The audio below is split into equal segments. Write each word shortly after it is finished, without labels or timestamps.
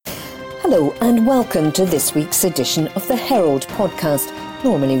Hello and welcome to this week's edition of the Herald podcast,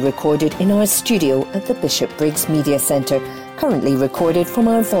 normally recorded in our studio at the Bishopbriggs Media Centre, currently recorded from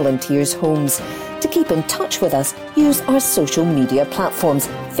our volunteers' homes. To keep in touch with us, use our social media platforms,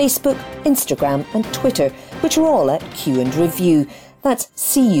 Facebook, Instagram and Twitter, which are all at Q and Review. That's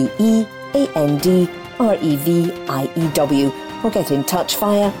CUEANDREVIEW. Or get in touch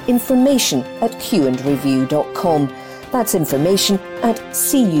via information@qandreview.com. That's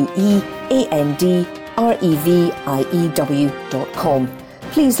information@CUEANDREVIEW.com.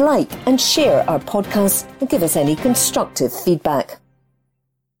 Please like and share our podcasts and give us any constructive feedback.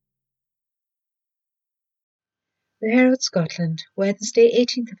 The Herald Scotland, Wednesday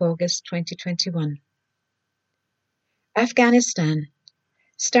 18th of August 2021. Afghanistan.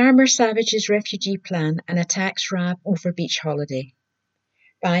 Starmer savages refugee plan and attacks RAB over beach holiday.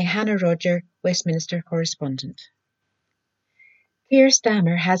 By Hannah Roger, Westminster correspondent. Keir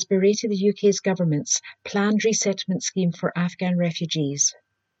Starmer has berated the UK's government's planned resettlement scheme for Afghan refugees.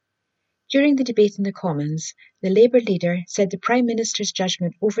 During the debate in the Commons, the Labour leader said the Prime Minister's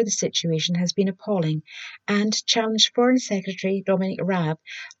judgment over the situation has been appalling and challenged Foreign Secretary Dominic Raab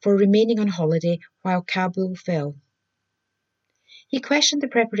for remaining on holiday while Kabul fell. He questioned the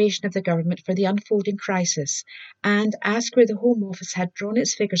preparation of the government for the unfolding crisis and asked where the Home Office had drawn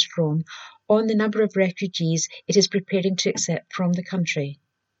its figures from on the number of refugees it is preparing to accept from the country.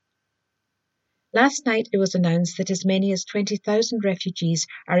 Last night it was announced that as many as 20,000 refugees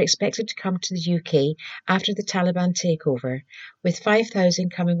are expected to come to the UK after the Taliban takeover, with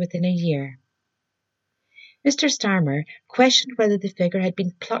 5,000 coming within a year. Mr Starmer questioned whether the figure had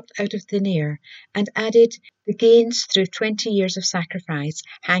been plucked out of thin air and added, the gains through 20 years of sacrifice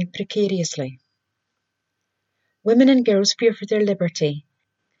hang precariously. Women and girls fear for their liberty.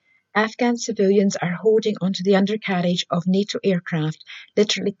 Afghan civilians are holding onto the undercarriage of NATO aircraft,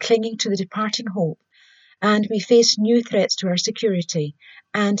 literally clinging to the departing hope, and we face new threats to our security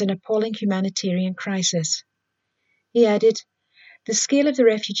and an appalling humanitarian crisis. He added, the scale of the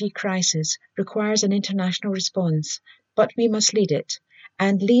refugee crisis requires an international response, but we must lead it,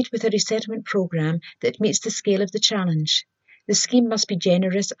 and lead with a resettlement programme that meets the scale of the challenge. The scheme must be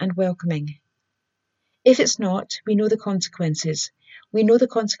generous and welcoming. If it's not, we know the consequences. We know the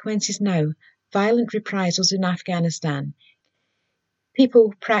consequences now, violent reprisals in Afghanistan,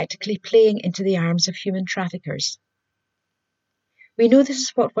 people practically playing into the arms of human traffickers. We know this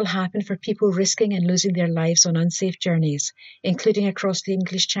is what will happen for people risking and losing their lives on unsafe journeys, including across the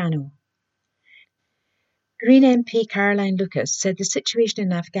English Channel. Green MP Caroline Lucas said the situation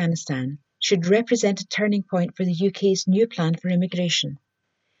in Afghanistan should represent a turning point for the UK's new plan for immigration.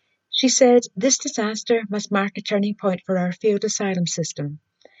 She said this disaster must mark a turning point for our failed asylum system.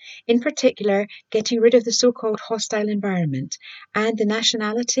 In particular, getting rid of the so-called hostile environment and the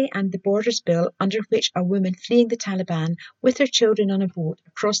Nationality and the Borders Bill under which a woman fleeing the Taliban with her children on a boat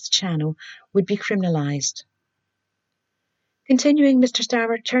across the Channel would be criminalised. Continuing, Mr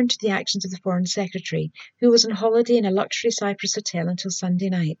Starmer turned to the actions of the Foreign Secretary, who was on holiday in a luxury Cyprus hotel until Sunday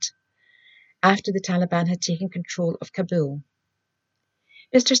night, after the Taliban had taken control of Kabul.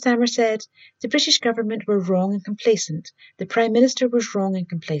 Mr Starmer said, the British government were wrong and complacent. The Prime Minister was wrong and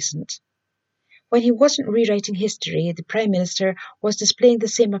complacent. When he wasn't rewriting history, the Prime Minister was displaying the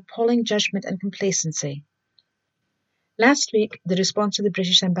same appalling judgment and complacency. Last week, the response of the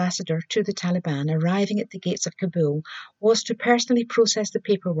British ambassador to the Taliban arriving at the gates of Kabul was to personally process the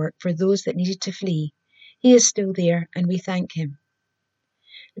paperwork for those that needed to flee. He is still there, and we thank him.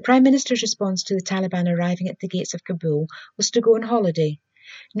 The Prime Minister's response to the Taliban arriving at the gates of Kabul was to go on holiday.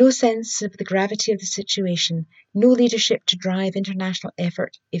 No sense of the gravity of the situation, no leadership to drive international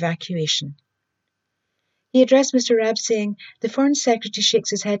effort evacuation. He addressed Mr Raab saying, the Foreign Secretary shakes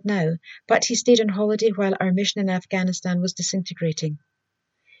his head now, but he stayed on holiday while our mission in Afghanistan was disintegrating.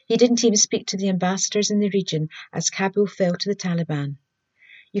 He didn't even speak to the ambassadors in the region as Kabul fell to the Taliban.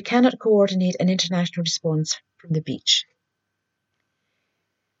 You cannot coordinate an international response from the beach.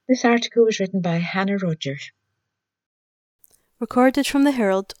 This article was written by Hannah Roger. Recorded from the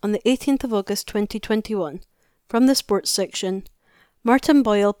Herald on the 18th of August 2021. From the sports section, Martin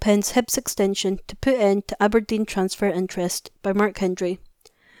Boyle pens Hibs extension to put end to Aberdeen transfer interest by Mark Hendry.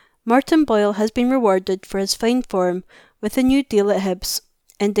 Martin Boyle has been rewarded for his fine form with a new deal at Hibs,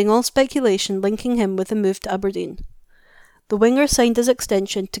 ending all speculation linking him with a move to Aberdeen. The winger signed his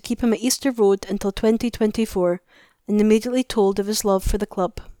extension to keep him at Easter Road until 2024 and immediately told of his love for the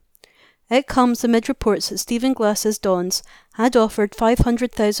club. It comes amid reports that Stephen Glass's Dons had offered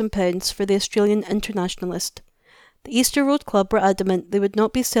 £500,000 for the Australian internationalist. The Easter Road club were adamant they would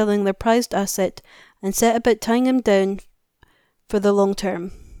not be selling their prized asset and set about tying him down for the long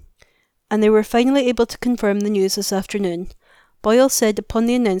term. and they were finally able to confirm the news this afternoon. Boyle said upon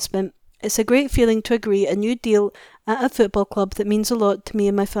the announcement, "It's a great feeling to agree a new deal at a football club that means a lot to me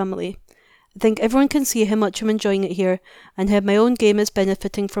and my family. I think everyone can see how much I'm enjoying it here and how my own game is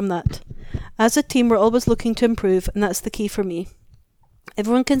benefiting from that. As a team, we're always looking to improve, and that's the key for me.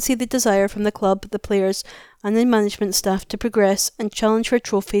 Everyone can see the desire from the club, the players, and the management staff to progress and challenge for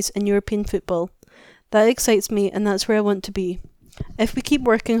trophies in European football. That excites me, and that's where I want to be. If we keep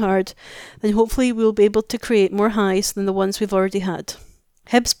working hard, then hopefully we'll be able to create more highs than the ones we've already had."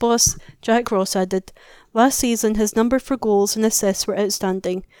 Hibs boss Jack Ross added, "Last season his number for goals and assists were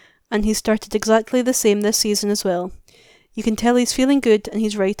outstanding, and he started exactly the same this season as well. You can tell he's feeling good and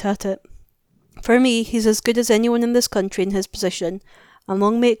he's right at it. For me, he's as good as anyone in this country in his position, and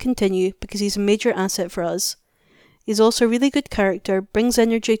long may it continue because he's a major asset for us. He's also a really good character, brings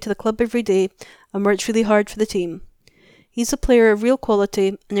energy to the club every day, and works really hard for the team. He's a player of real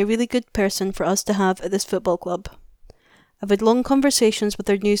quality and a really good person for us to have at this football club. I've had long conversations with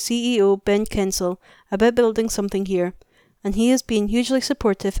our new CEO, Ben Kensel, about building something here, and he has been hugely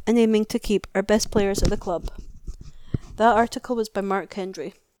supportive in aiming to keep our best players at the club." That article was by Mark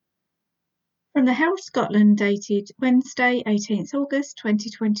Hendry. From the Herald Scotland, dated Wednesday, 18th August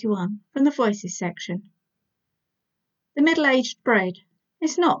 2021, from the Voices section. The middle-aged bred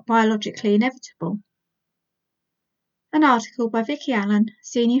is not biologically inevitable. An article by Vicky Allen,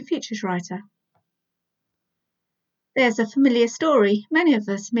 Senior Futures Writer. There's a familiar story many of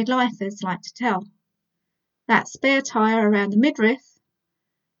us midlifers like to tell. That spare tyre around the midriff,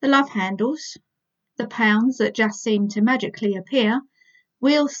 the love handles, the pounds that just seem to magically appear,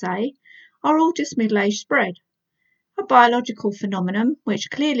 we'll say, are all just middle-aged spread, a biological phenomenon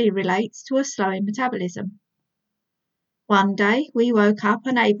which clearly relates to a slowing metabolism. One day we woke up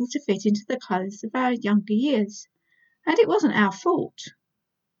unable to fit into the clothes of our younger years, and it wasn't our fault.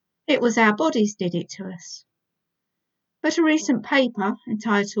 It was our bodies did it to us. But a recent paper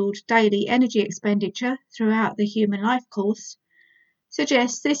entitled Daily Energy Expenditure Throughout the Human Life Course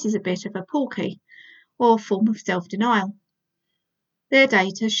suggests this is a bit of a porky, or form of self-denial. Their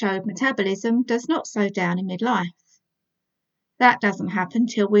data showed metabolism does not slow down in midlife. That doesn't happen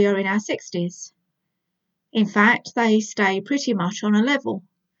till we are in our 60s. In fact, they stay pretty much on a level,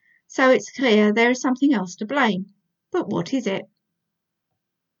 so it's clear there is something else to blame. But what is it?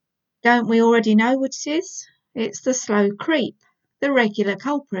 Don't we already know what it is? It's the slow creep, the regular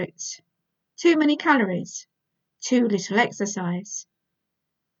culprits. Too many calories, too little exercise.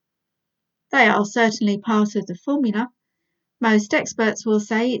 They are certainly part of the formula. Most experts will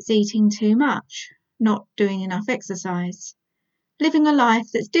say it's eating too much, not doing enough exercise, living a life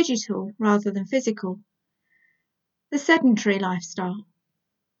that's digital rather than physical, the sedentary lifestyle.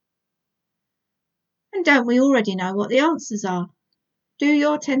 And don't we already know what the answers are? Do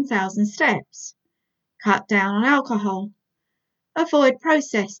your 10,000 steps, cut down on alcohol, avoid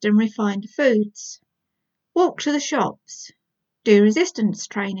processed and refined foods, walk to the shops, do resistance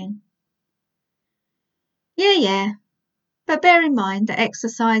training. Yeah, but bear in mind that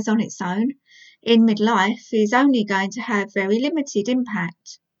exercise on its own in midlife is only going to have very limited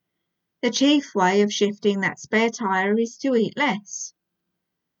impact. The chief way of shifting that spare tyre is to eat less.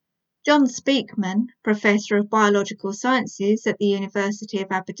 John Speakman, Professor of Biological Sciences at the University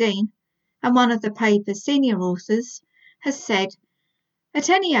of Aberdeen and one of the paper's senior authors, has said, "At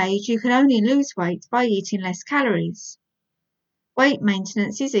any age you can only lose weight by eating less calories. Weight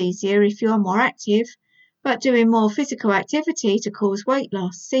maintenance is easier if you are more active, but doing more physical activity to cause weight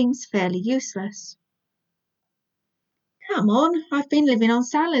loss seems fairly useless." Come on, I've been living on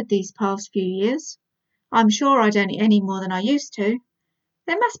salad these past few years. I'm sure I don't eat any more than I used to.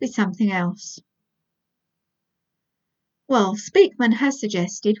 There must be something else. Well, Speakman has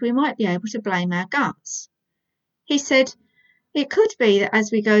suggested we might be able to blame our guts. He said, "It could be that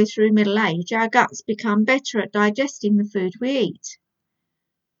as we go through middle age, our guts become better at digesting the food we eat.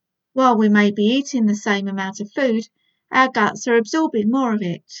 While we may be eating the same amount of food, our guts are absorbing more of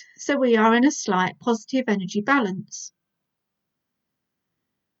it, so we are in a slight positive energy balance."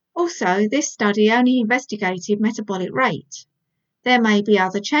 Also, this study only investigated metabolic rate. There may be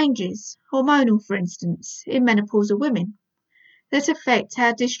other changes, hormonal for instance, in menopausal women, that affect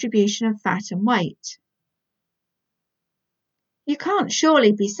our distribution of fat and weight. You can't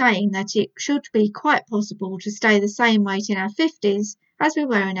surely be saying that it should be quite possible to stay the same weight in our 50s as we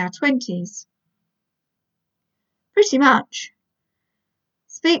were in our 20s. Pretty much.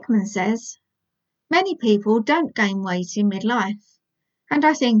 Speakman says, "Many people don't gain weight in midlife, and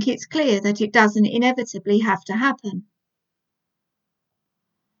I think it's clear that it doesn't inevitably have to happen."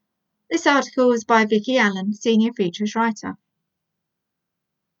 This article was by Vicky Allen, Senior Features Writer.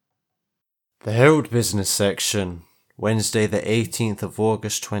 The Herald Business section, Wednesday the 18th of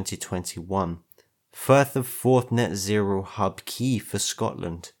August 2021. Firth of Forth Net Zero Hub Key for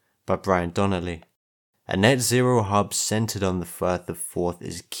Scotland by Brian Donnelly. A net zero hub centred on the Firth of Forth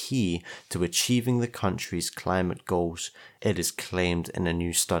is key to achieving the country's climate goals, it is claimed in a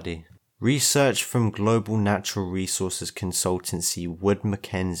new study. Research from global natural resources consultancy Wood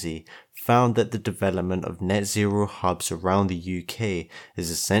Mackenzie found that the development of net zero hubs around the UK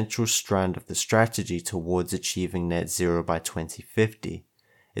is a central strand of the strategy towards achieving net zero by 2050.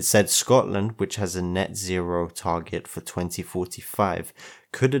 It said Scotland, which has a net zero target for 2045,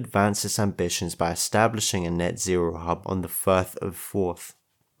 could advance its ambitions by establishing a net zero hub on the Firth of Forth.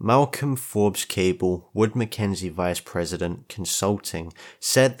 Malcolm Forbes Cable, Wood Mackenzie Vice President, Consulting,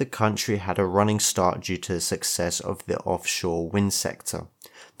 said the country had a running start due to the success of the offshore wind sector.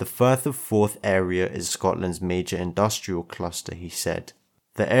 The Firth of Forth area is Scotland's major industrial cluster, he said.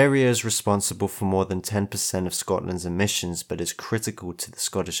 The area is responsible for more than 10% of Scotland's emissions but is critical to the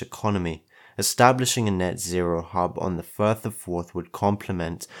Scottish economy. Establishing a net zero hub on the Firth of Forth would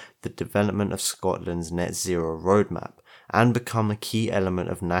complement the development of Scotland's net zero roadmap and become a key element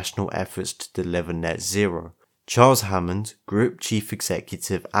of national efforts to deliver net zero. Charles Hammond, Group Chief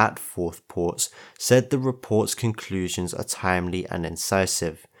Executive at Forth Ports, said the report's conclusions are timely and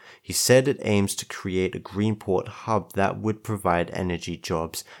incisive. He said it aims to create a green port hub that would provide energy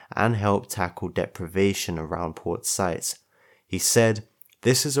jobs and help tackle deprivation around port sites. He said,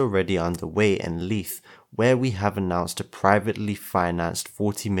 "This is already underway in Leith, where we have announced a privately financed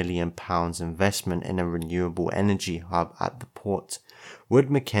 £40 million investment in a renewable energy hub at the port." Wood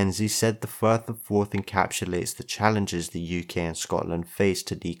Mackenzie said the Firth of Forth encapsulates the challenges the UK and Scotland face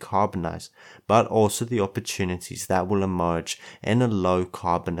to decarbonise, but also the opportunities that will emerge in a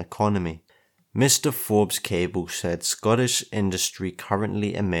low-carbon economy. Mr. Forbes Cable said Scottish industry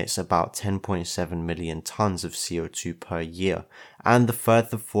currently emits about 10.7 million tonnes of CO2 per year, and the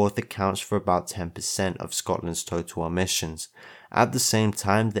Firth of Forth accounts for about 10% of Scotland's total emissions. At the same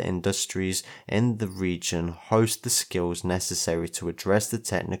time, the industries in the region host the skills necessary to address the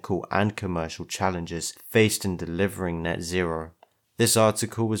technical and commercial challenges faced in delivering net zero. This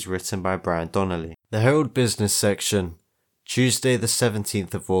article was written by Brian Donnelly. The Herald Business section, Tuesday the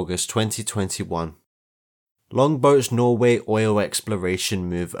 17th of August 2021. Longboat's Norway oil exploration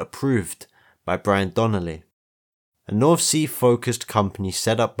move approved by Brian Donnelly. A North Sea-focused company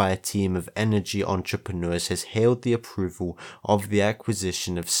set up by a team of energy entrepreneurs has hailed the approval of the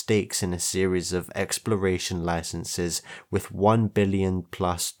acquisition of stakes in a series of exploration licenses with $1 billion+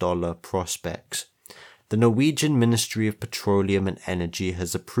 prospects. The Norwegian Ministry of Petroleum and Energy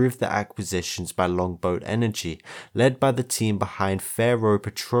has approved the acquisitions by Longboat Energy, led by the team behind Faroe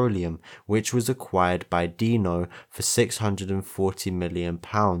Petroleum, which was acquired by DNO for £640 million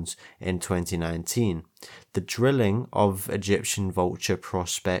in 2019. The drilling of Egyptian Vulture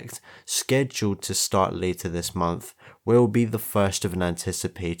prospect, scheduled to start later this month, will be the first of an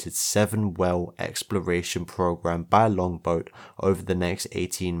anticipated 7-well exploration program by Longboat over the next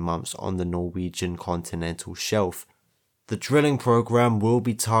 18 months on the Norwegian continental shelf. The drilling program will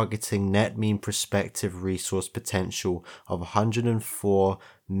be targeting net mean prospective resource potential of 104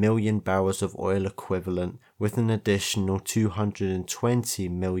 million barrels of oil equivalent, with an additional 220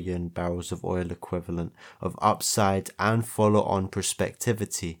 million barrels of oil equivalent of upside and follow-on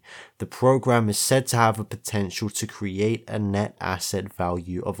prospectivity. The program is said to have a potential to create a net asset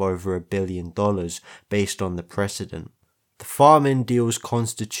value of over $1 billion based on the precedent. The farm-in deals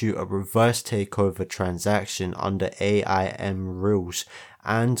constitute a reverse takeover transaction under AIM rules,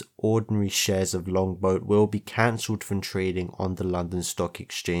 and ordinary shares of Longboat will be cancelled from trading on the London Stock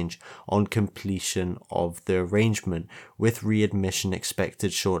Exchange on completion of the arrangement, with readmission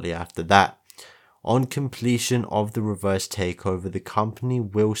expected shortly after that. On completion of the reverse takeover, the company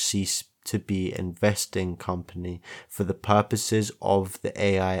will cease to be investing company for the purposes of the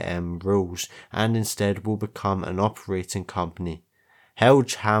AIM rules and instead will become an operating company.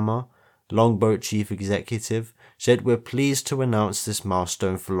 Helge Hammer, Longboat Chief Executive, said, "We're pleased to announce this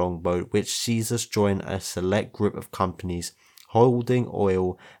milestone for Longboat, which sees us join a select group of companies holding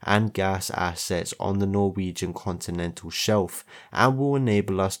oil and gas assets on the Norwegian continental shelf and will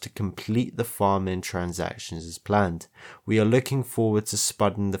enable us to complete the farm-in transactions as planned. We are looking forward to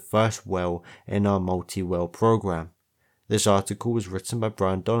spudding the first well in our multi-well program." This article was written by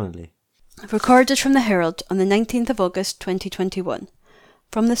Brian Donnelly. Recorded from the Herald on the 19th of August 2021.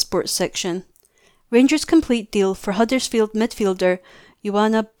 From the sports section. Rangers complete deal for Huddersfield midfielder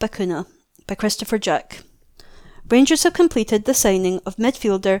Joanna Bacuna by Christopher Jack. Rangers have completed the signing of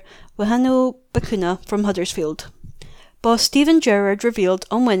midfielder Johanna Bacuna from Huddersfield. Boss Steven Gerrard revealed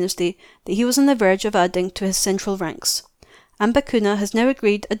on Wednesday that he was on the verge of adding to his central ranks. And Bacuna has now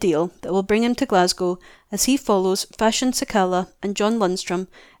agreed a deal that will bring him to Glasgow as he follows Fashion Sakala and John Lundstrom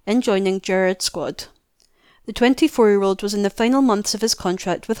in joining Gerrard's squad. The 24-year-old was in the final months of his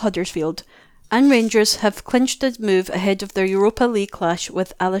contract with Huddersfield, and Rangers have clinched a move ahead of their Europa League clash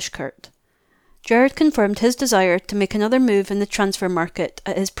with Alashkert. Gerrard confirmed his desire to make another move in the transfer market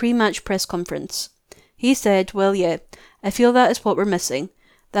at his pre-match press conference. He said, "Well, yeah, I feel that is what we're missing.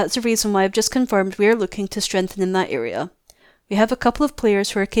 That's the reason why I've just confirmed we are looking to strengthen in that area. We have a couple of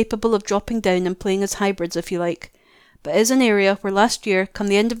players who are capable of dropping down and playing as hybrids if you like, but it is an area where last year, come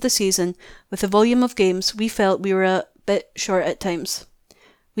the end of the season, with the volume of games, we felt we were a bit short at times.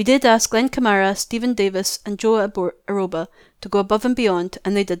 We did ask Glenn Kamara, Stephen Davis and Joe Aroba to go above and beyond,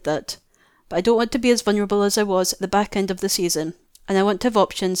 and they did that. But I don't want to be as vulnerable as I was at the back end of the season, and I want to have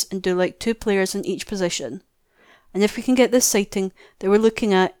options and do like 2 players in each position. And if we can get this sighting that we're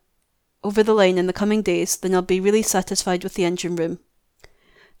looking at over the line in the coming days, then I'll be really satisfied with the engine room."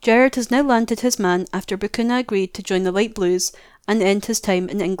 Gerrard has now landed his man after Bacuna agreed to join the Light Blues and end his time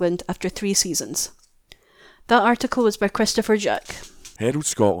in England after 3 seasons. That article was by Christopher Jack. Herald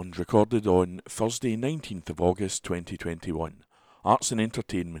Scotland recorded on Thursday 19th of August 2021. Arts and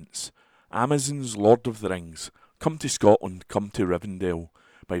Entertainments. Amazon's Lord of the Rings. Come to Scotland, come to Rivendell.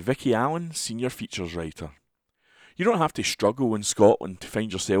 By Vicky Allen, Senior Features Writer. You don't have to struggle in Scotland to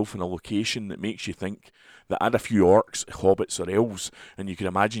find yourself in a location that makes you think that add a few orcs, hobbits or elves and you can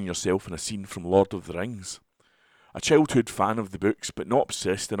imagine yourself in a scene from Lord of the Rings. A childhood fan of the books but not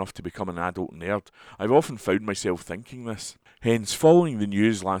obsessed enough to become an adult nerd, I've often found myself thinking this. Hence, following the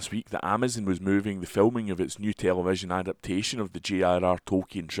news last week that Amazon was moving the filming of its new television adaptation of the J.R.R.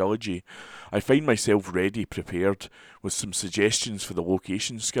 Tolkien trilogy, I find myself ready, prepared, with some suggestions for the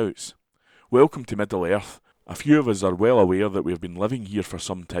location scouts. Welcome to Middle-earth. A few of us are well aware that we have been living here for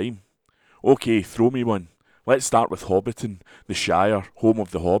some time. OK, throw me one. Let's start with Hobbiton, the Shire, home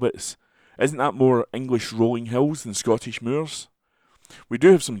of the Hobbits. Isn't that more English rolling hills than Scottish moors? We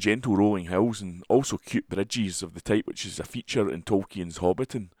do have some gentle rolling hills and also cute bridges of the type which is a feature in Tolkien's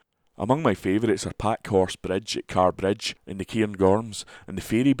Hobbiton. Among my favourites are Packhorse Bridge at Carbridge in the Cairngorms and the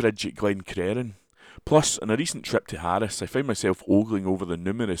Ferry Bridge at Glencrerran. Plus, on a recent trip to Harris, I found myself ogling over the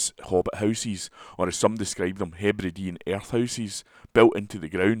numerous hobbit houses, or as some describe them, Hebridean earth houses, built into the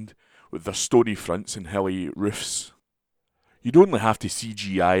ground, with their stony fronts and hilly roofs. You'd only have to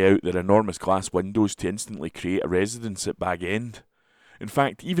CGI out their enormous glass windows to instantly create a residence at Bag End. In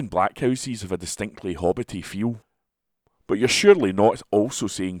fact, even black houses have a distinctly hobbity feel. But you're surely not also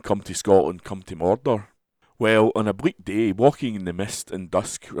saying come to Scotland, come to Mordor. Well, on a bleak day, walking in the mist and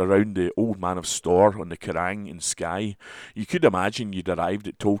dusk around the Old Man of Storr on the Kerrang in Skye, you could imagine you'd arrived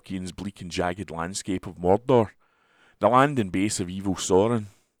at Tolkien's bleak and jagged landscape of Mordor, the land and base of evil Sauron.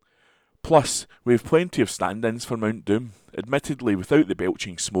 Plus, we have plenty of stand-ins for Mount Doom, admittedly without the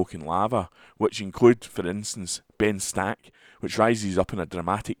belching smoke and lava, which include, for instance, Ben Stack, which rises up in a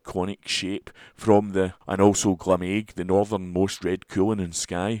dramatic conic shape from and also Glamaig, the northernmost red Coolin in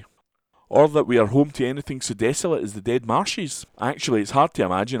Skye. Or that we are home to anything so desolate as the Dead Marshes. Actually, it's hard to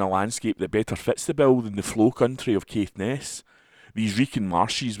imagine a landscape that better fits the bill than the flow country of Caithness. These reeking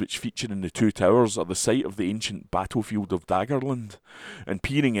marshes which feature in the Two Towers are the site of the ancient battlefield of Daggerland, and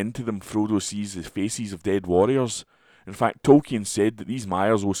peering into them Frodo sees the faces of dead warriors. In fact, Tolkien said that these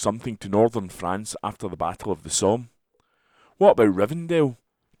mires owe something to northern France after the Battle of the Somme. What about Rivendell?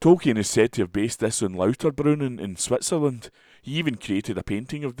 Tolkien is said to have based this on Lauterbrunnen in Switzerland. He even created a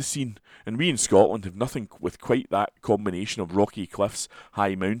painting of the scene, and we in Scotland have nothing with quite that combination of rocky cliffs,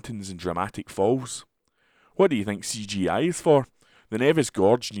 high mountains and dramatic falls. What do you think CGI is for? The Nevis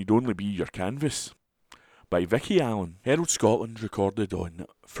Gorge need only be your canvas. By Vicky Allen. Herald Scotland recorded on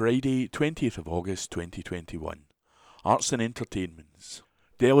Friday 20th of August 2021. Arts and Entertainments.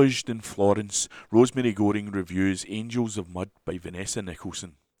 Deluged in Florence, Rosemary Goring reviews Angels of Mud by Vanessa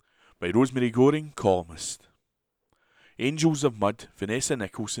Nicholson. By Rosemary Goring, columnist. Angels of Mud, Vanessa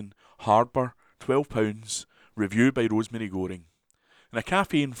Nicholson, Harbour, £12, review by Rosemary Goring. In a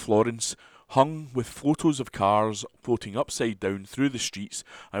cafe in Florence, hung with photos of cars floating upside down through the streets,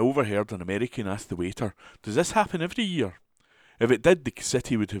 I overheard an American ask the waiter, "Does this happen every year?" If it did, the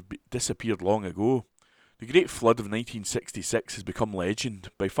city would have disappeared long ago. The Great Flood of 1966 has become legend,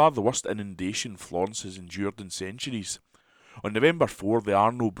 by far the worst inundation Florence has endured in centuries. On November 4, the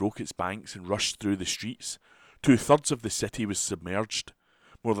Arno broke its banks and rushed through the streets. 2/3 of the city was submerged.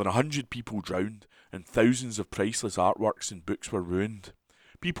 More than 100 people drowned, and thousands of priceless artworks and books were ruined.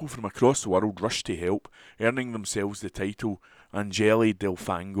 People from across the world rushed to help, earning themselves the title Angeli del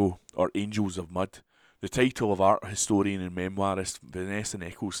Fango, or Angels of Mud. the title of art historian and memoirist Vanessa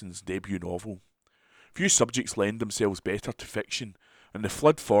Nicholson's debut novel. Few subjects lend themselves better to fiction, and The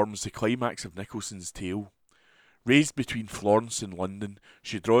Flood forms the climax of Nicholson's tale. Raised between Florence and London,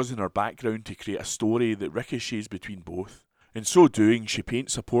 she draws on her background to create a story that ricochets between both. In so doing, she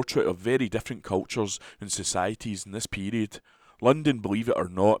paints a portrait of very different cultures and societies in this period. London, believe it or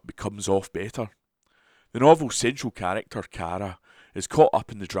not, becomes off better. The novel's central character, Cara, is caught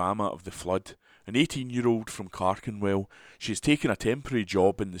up in the drama of the flood. An 18-year-old from Clerkenwell, she has taken a temporary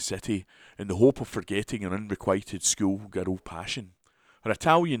job in the city in the hope of forgetting an unrequited schoolgirl passion. Her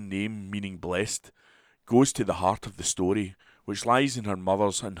Italian name, meaning blessed, goes to the heart of the story, which lies in her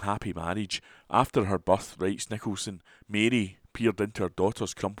mother's unhappy marriage. After her birth, writes Nicholson, Mary peered into her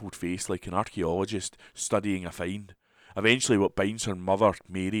daughter's crumpled face like an archaeologist studying a find. Eventually what binds her mother,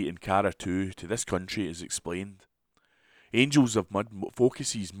 Mary, and Cara too, to this country is explained. Angels of Mud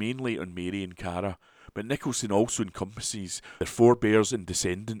focuses mainly on Mary and Cara, but Nicholson also encompasses their forebears and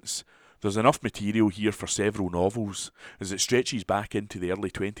descendants. There's enough material here for several novels, as it stretches back into the early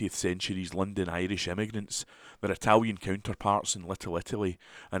 20th century's London Irish immigrants, their Italian counterparts in Little Italy,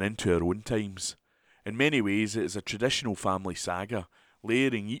 and into our own times. In many ways it is a traditional family saga,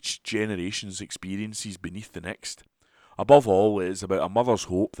 layering each generation's experiences beneath the next. Above all, it is about a mother's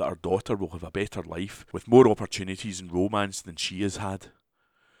hope that her daughter will have a better life, with more opportunities and romance than she has had.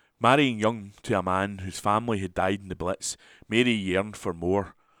 Marrying young to a man whose family had died in the Blitz, Mary yearned for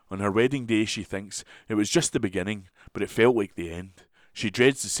more. On her wedding day she thinks it was just the beginning, but it felt like the end. She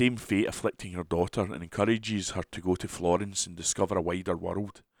dreads the same fate afflicting her daughter and encourages her to go to Florence and discover a wider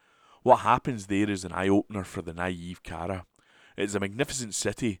world. What happens there is an eye-opener for the naive Cara. It is a magnificent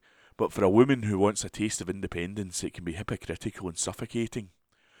city, but for a woman who wants a taste of independence, it can be hypocritical and suffocating.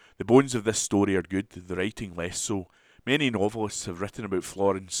 The bones of this story are good, the writing less so. Many novelists have written about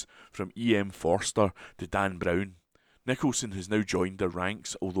Florence, from E.M. Forster to Dan Brown. Nicholson has now joined their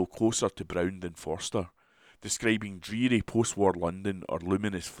ranks, although closer to Brown than Forster. Describing dreary post-war London or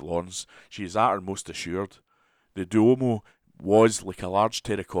luminous Florence, she is at her most assured. The Duomo was like a large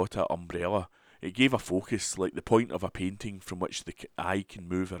terracotta umbrella. It gave a focus, like the point of a painting from which the eye can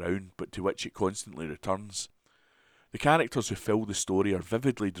move around, but to which it constantly returns. The characters who fill the story are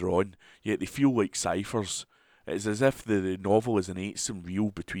vividly drawn, yet they feel like ciphers. It is as if the novel is an eightsome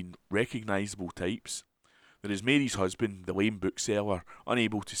reel between recognisable types. There is Mary's husband, the lame bookseller,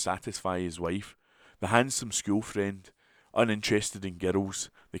 unable to satisfy his wife, the handsome school friend, uninterested in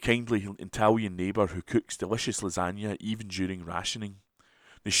girls, the kindly Italian neighbour who cooks delicious lasagna even during rationing,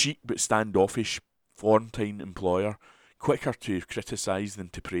 the chic but standoffish Florentine employer, quicker to criticise than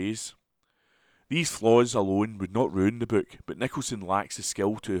to praise. These flaws alone would not ruin the book, but Nicholson lacks the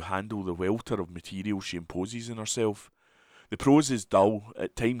skill to handle the welter of material she imposes on herself. The prose is dull,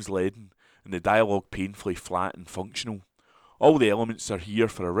 at times leaden, and the dialogue painfully flat and functional. All the elements are here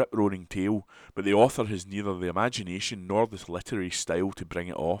for a rip-roaring tale, but the author has neither the imagination nor the literary style to bring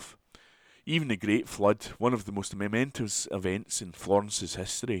it off. Even the Great Flood, one of the most momentous events in Florence's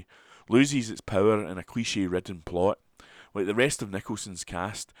history, loses its power in a cliché-ridden plot. Like the rest of Nicholson's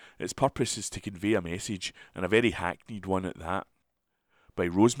cast, its purpose is to convey a message, and a very hackneyed one at that. By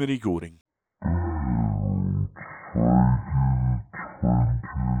Rosemary Goring.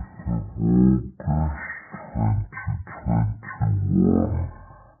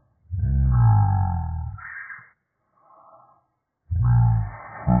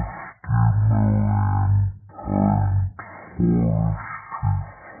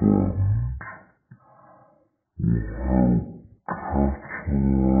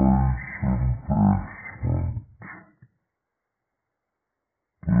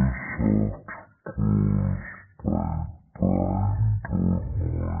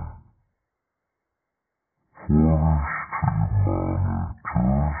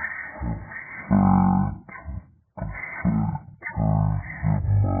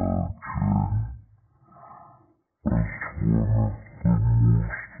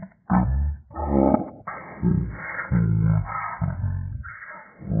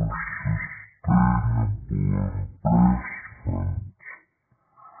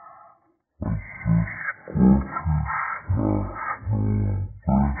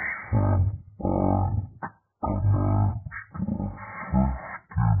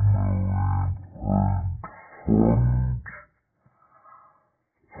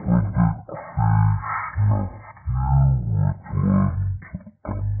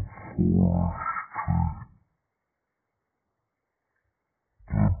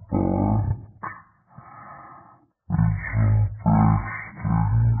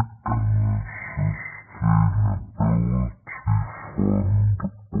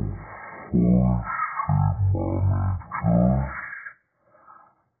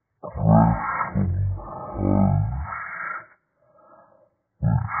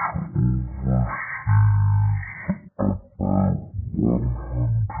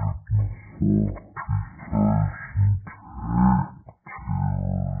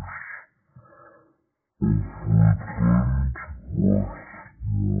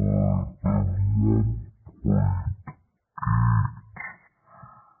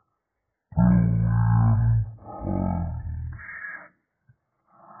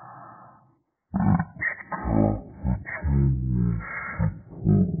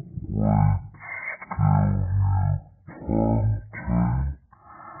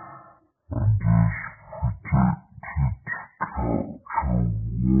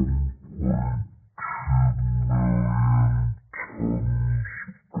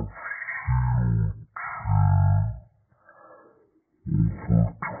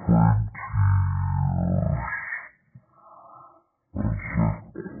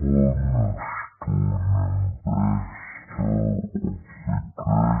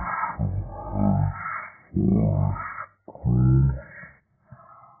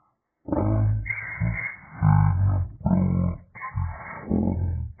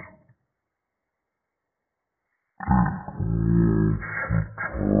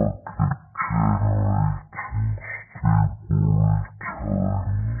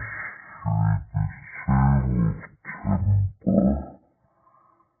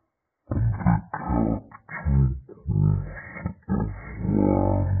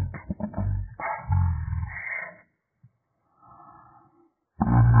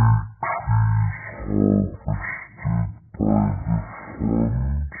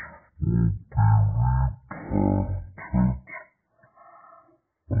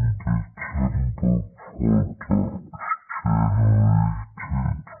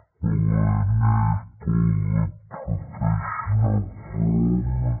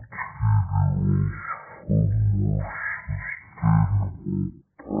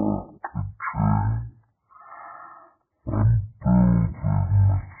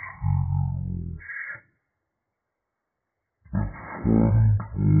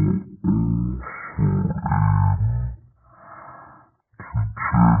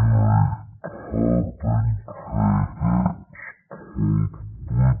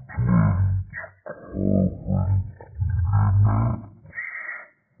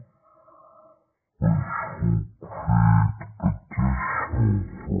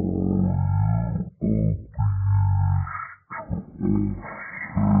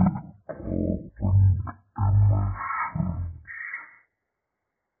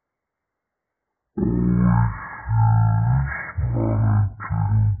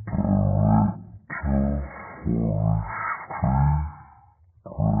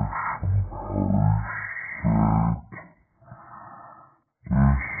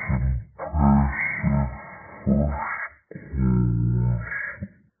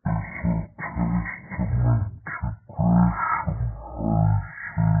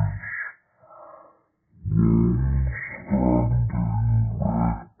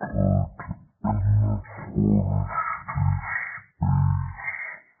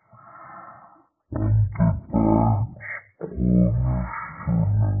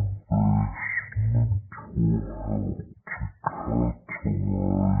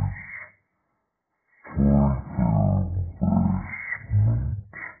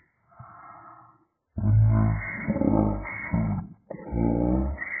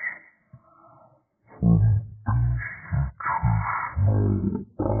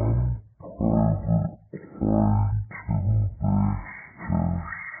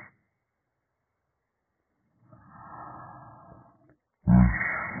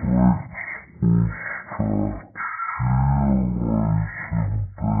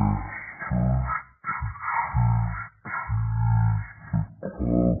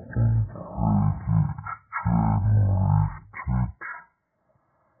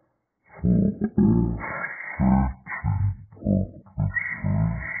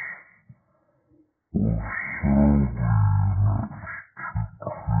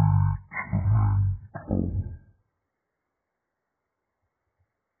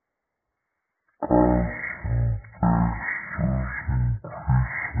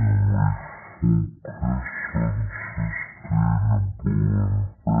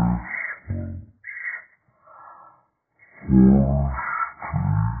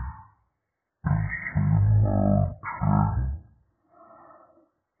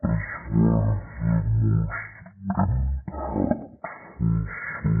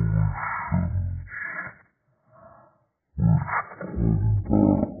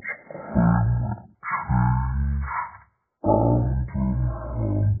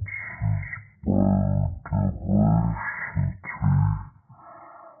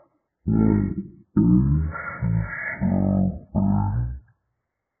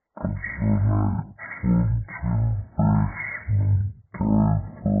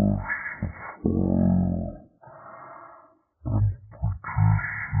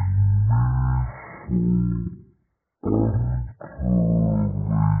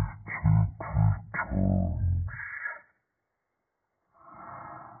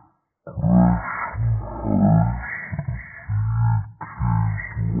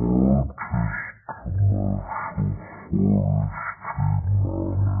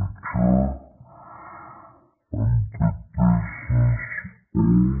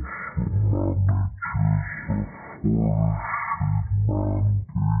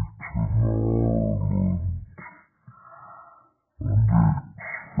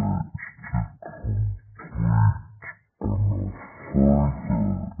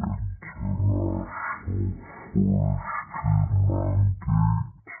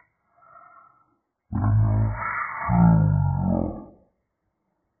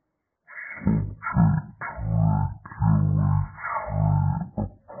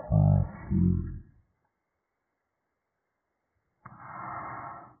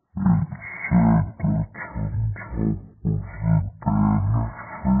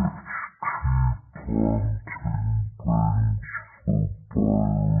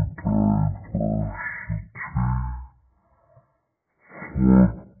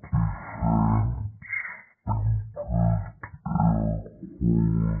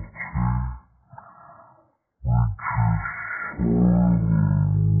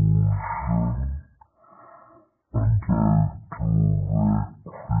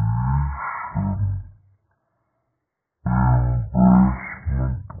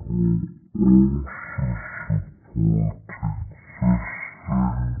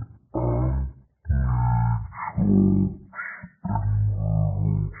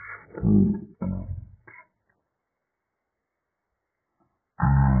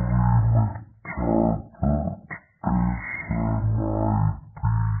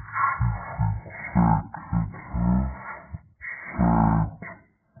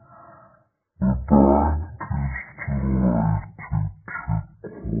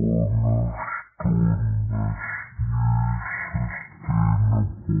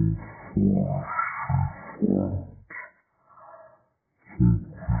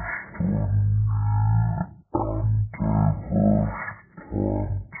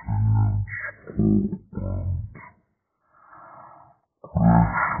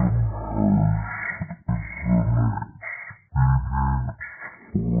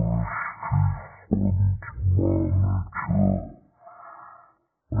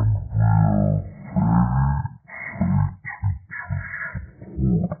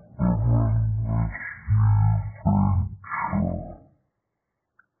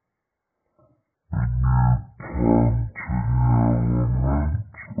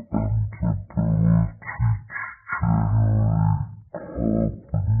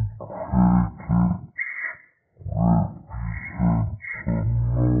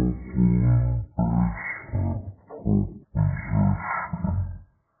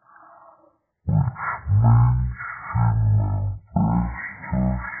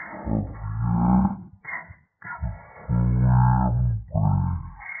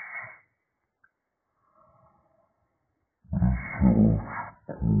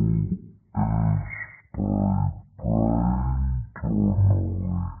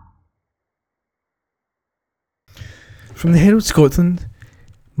 From the Herald Scotland,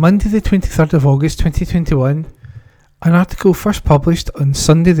 Monday the 23rd of August 2021, an article first published on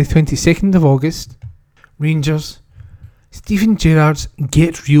Sunday the 22nd of August. Rangers, Steven Gerrard's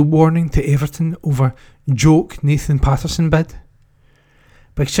get real warning to Everton over joke Nathan Patterson bid.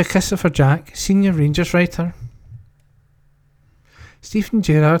 By Sir Christopher Jack, senior Rangers writer. Steven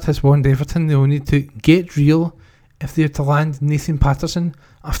Gerrard has warned Everton they will need to get real if they are to land Nathan Patterson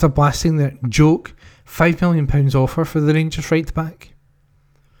after blasting their joke £5 million offer for the Rangers right back.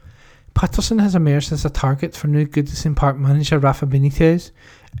 Patterson has emerged as a target for new Goodison Park manager Rafa Benitez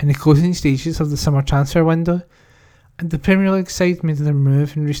in the closing stages of the summer transfer window, and the Premier League side made their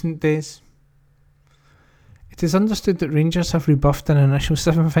move in recent days. It is understood that Rangers have rebuffed an initial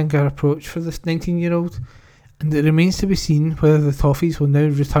seven-finger approach for this 19-year-old, and it remains to be seen whether the Toffees will now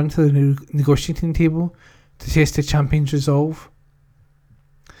return to the negotiating table to test the champions' resolve.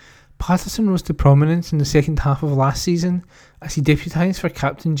 Patterson rose to prominence in the second half of last season as he deputised for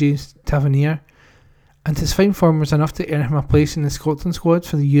captain James Tavernier, and his fine form was enough to earn him a place in the Scotland squad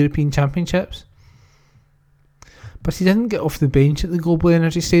for the European Championships. But he didn't get off the bench at the Global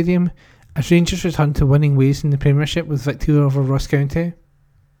Energy Stadium as Rangers returned to winning ways in the Premiership with victory over Ross County.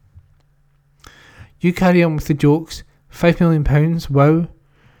 "You carry on with the jokes, £5 million, wow,"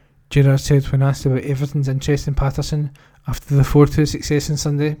 Gerrard said when asked about Everton's interest in Patterson after the 4-2 success on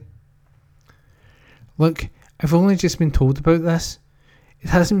Sunday. "Look, I've only just been told about this. It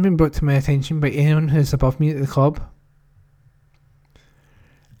hasn't been brought to my attention by anyone who is above me at the club.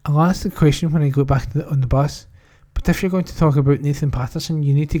 I'll ask the question when I go back on the bus, but if you're going to talk about Nathan Patterson,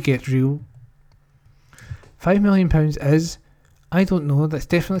 you need to get real. £5 million is, I don't know, that's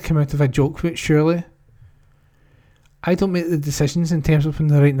definitely come out of a joke route, surely. I don't make the decisions in terms of when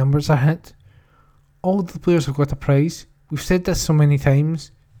the right numbers are hit. All the players have got a prize. We've said this so many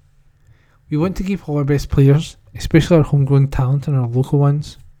times. We want to keep all our best players, especially our homegrown talent and our local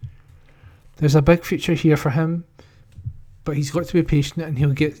ones. There's a big future here for him, but he's got to be patient and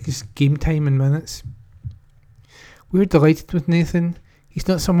he'll get his game time in minutes. We're delighted with Nathan. He's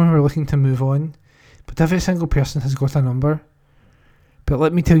not someone we're looking to move on, but every single person has got a number. But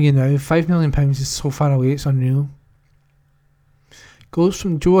let me tell you now, £5 million is so far away it's unreal." Goals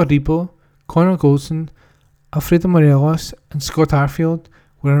from Joe Aribo, Connor Goldson, Alfredo Morelos and Scott Arfield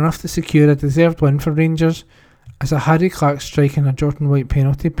were enough to secure a deserved win for Rangers, as a Harry Clark strike and a Jordan White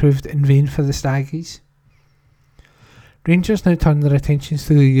penalty proved in vain for the Staggies. Rangers now turn their attentions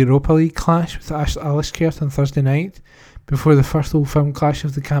to the Europa League clash with Alashkert on Thursday night, before the first Old Firm clash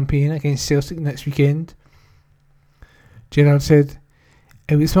of the campaign against Celtic next weekend. Gerrard said,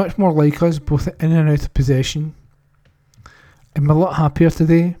 "It was much more like us, both in and out of possession. I'm a lot happier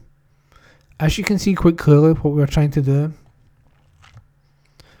today. As you can see quite clearly what we are trying to do.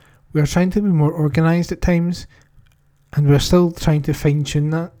 We are trying to be more organised at times, and we are still trying to fine-tune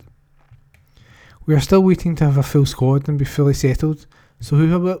that. We are still waiting to have a full squad and be fully settled, so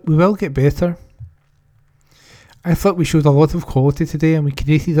we will get better. I thought we showed a lot of quality today and we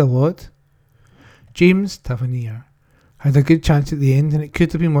created a lot. James Tavernier had a good chance at the end, and it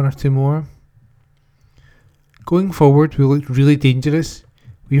could have been one or two more. Going forward, we looked really dangerous.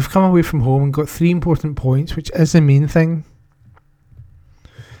 We've come away from home and got 3 important points, which is the main thing.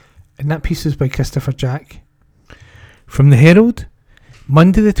 And that piece was by Christopher Jack. From the Herald,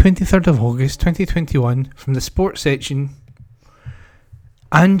 Monday the 23rd of August 2021, from the sports section.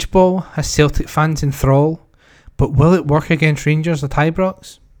 Ange Ball has Celtic fans in thrall, but will it work against Rangers at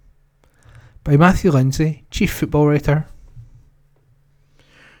Ibrox? By Matthew Lindsay, chief football writer.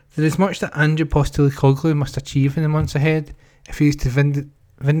 There is much that Andrew Postecoglou must achieve in the months ahead if he is to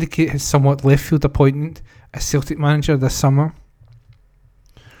vindicate his somewhat left-field appointment as Celtic manager this summer.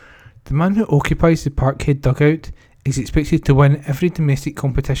 The man who occupies the Parkhead dugout is expected to win every domestic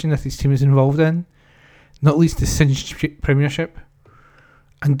competition that his team is involved in, not least the Singed Premiership,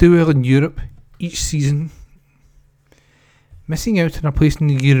 and do well in Europe each season. Missing out on a place in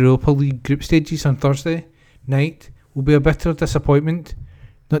the Europa League group stages on Thursday night will be a bitter disappointment,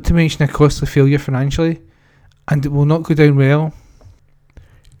 not to mention a costly failure financially, and it will not go down well.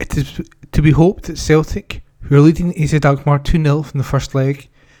 It is to be hoped that Celtic, who are leading AZ Alkmaar 2-0 from the first leg,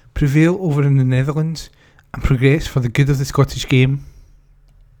 prevail over in the Netherlands and progress for the good of the Scottish game.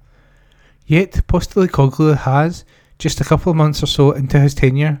 Yet Postecoglou has, just a couple of months or so into his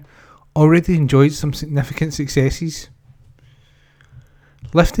tenure, already enjoyed some significant successes.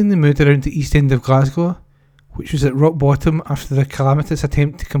 Lifting the mood around the east end of Glasgow, which was at rock bottom after the calamitous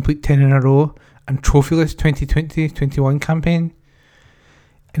attempt to complete 10 in a row and trophyless 2020-21 campaign,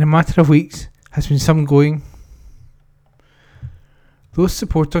 in a matter of weeks has been some going. Those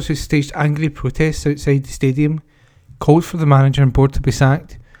supporters who staged angry protests outside the stadium, called for the manager and board to be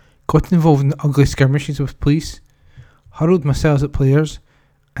sacked, got involved in ugly skirmishes with police, hurled missiles at players,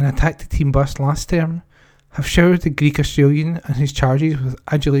 and attacked the team bus last term, have showered the Greek Australian and his charges with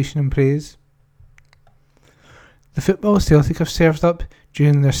adulation and praise. The football Celtic have served up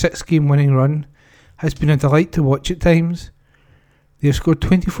during their 6-game winning run has been a delight to watch at times. They have scored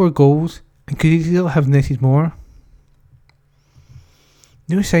 24 goals and could easily have netted more.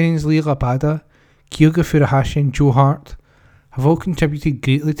 New signings Lee Labada, Kyogo Furuhashi and Joe Hart have all contributed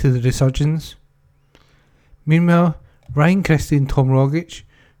greatly to the resurgence. Meanwhile, Ryan Christie and Tom Rogic,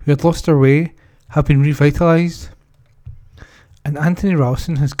 who had lost their way, have been revitalised, and Anthony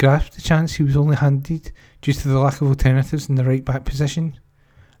Ralston has grasped the chance he was only handed due to the lack of alternatives in the right back position,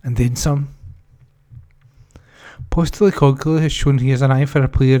 and then some. Postecoglou has shown he has an eye for a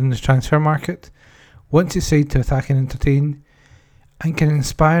player in the transfer market, wants his side to attack and entertain, and can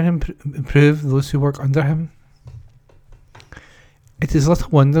inspire and improve those who work under him. It is little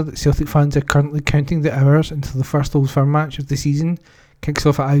wonder that Celtic fans are currently counting the hours until the first Old Firm match of the season kicks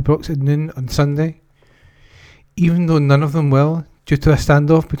off at Ibrox at noon on Sunday, even though none of them will, due to a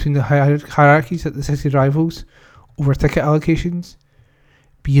standoff between the hierarchies at the city rivals over ticket allocations,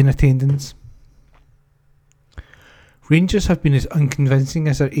 be in attendance. Rangers have been as unconvincing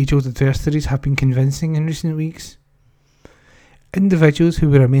as their age-old adversaries have been convincing in recent weeks. Individuals who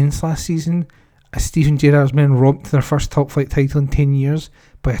were immense last season, as Steven Gerrard's men romped their first top-flight title in 10 years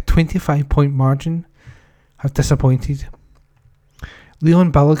by a 25-point margin, have disappointed.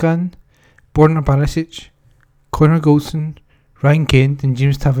 Leon Balogun, Borna Barisic, Connor Goldson, Ryan Kent and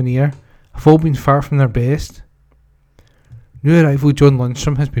James Tavernier have all been far from their best. New arrival John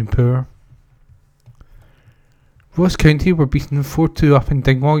Lundstrom has been poor. Ross County were beaten 4-2 up in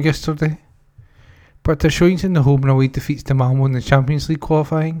Dingwall yesterday, but their showings in the home and away defeats to Malmo in the Champions League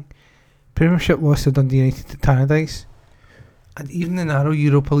qualifying, Premiership loss to Dundee United at Tannadice, and even the narrow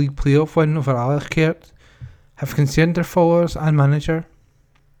Europa League playoff win over Alakert have concerned their followers and manager.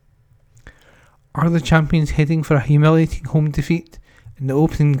 Are the champions heading for a humiliating home defeat in the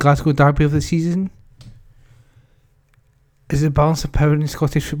opening Glasgow derby of the season? Is the balance of power in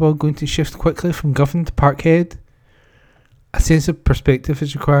Scottish football going to shift quickly from Govan to Parkhead? A sense of perspective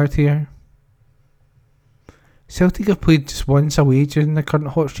is required here. Celtic have played just once away during the current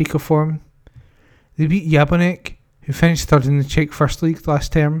hot streak of form. They beat Jablonec, who finished third in the Czech First League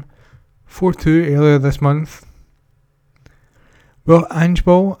last term, 4-2 earlier this month. Well, Ange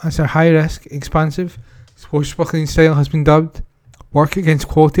Ball, as their high-risk, expansive, swashbuckling style has been dubbed, work against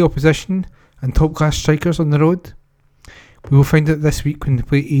quality opposition and top-class strikers on the road. We will find out this week when they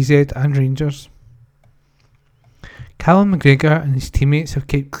play AZ and Rangers. Callum McGregor and his teammates have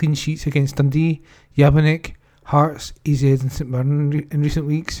kept clean sheets against Dundee, Jablonec, Hearts, AZ and St Mirren in recent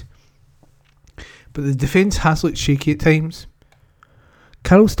weeks, but the defence has looked shaky at times.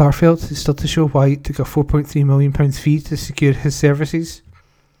 Carol Starfelt is still to show why it took a £4.3 million fee to secure his services.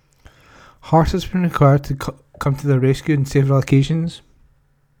 Hearts has been required to come to their rescue on several occasions.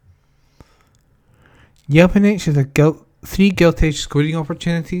 Jelpinich had 3 gilt-edged scoring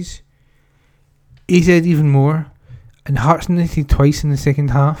opportunities, AZ even more, and Hearts netted twice in the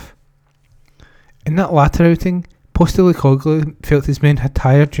second half. In that latter outing, Postecoglou felt his men had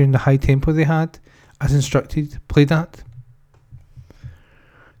tired during the high tempo they had, as instructed, played at.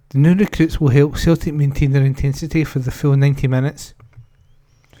 The new recruits will help Celtic maintain their intensity for the full 90 minutes.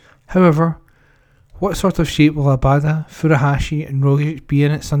 However, what sort of shape will Abada, Furuhashi and Rogic be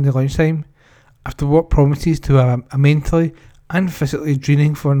in at Sunday lunchtime, after what promises to a mentally and physically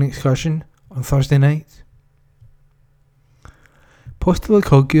draining foreign excursion on Thursday night?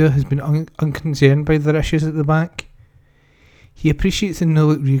 Postecoglou has been unconcerned by their issues at the back. He appreciates the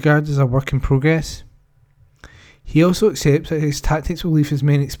no-look rearguard as a work in progress. He also accepts that his tactics will leave his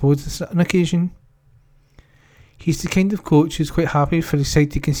men exposed on occasion. He's the kind of coach who's quite happy for his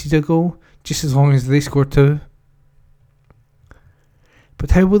side to concede a goal, just as long as they score 2.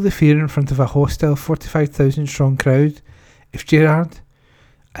 But how will they fare in front of a hostile 45,000 strong crowd if Gerrard,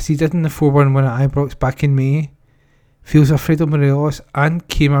 as he did in the 4-1 win at Ibrox back in May, feels Alfredo Morelos and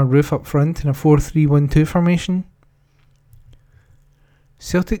Kemar Roofe up front in a 4-3-1-2 formation?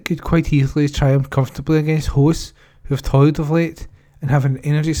 Celtic could quite easily triumph comfortably against hosts who have toiled of late and have an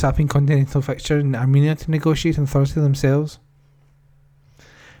energy-sapping continental fixture in Armenia to negotiate on Thursday themselves.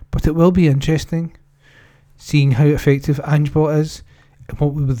 But it will be interesting, seeing how effective Angebot is in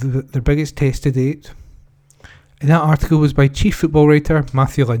what will be their biggest test to date. And that article was by Chief Football Writer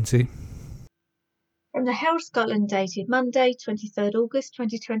Matthew Lindsay. From the Herald Scotland dated Monday, 23rd August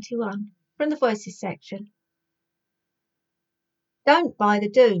 2021, from the Voices section. Don't buy the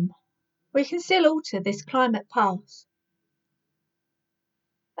doom. We can still alter this climate path.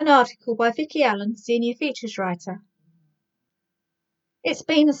 An article by Vicky Allen, Senior Features Writer. It's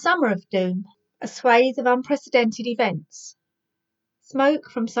been a summer of doom, a swathe of unprecedented events. Smoke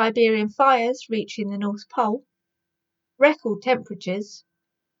from Siberian fires reaching the North Pole, record temperatures,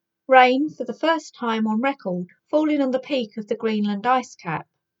 rain for the first time on record falling on the peak of the Greenland ice cap.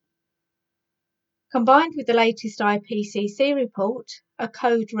 Combined with the latest IPCC report, a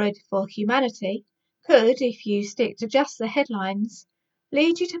code red for humanity, could, if you stick to just the headlines,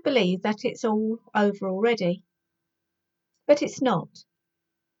 lead you to believe that it's all over already. But it's not.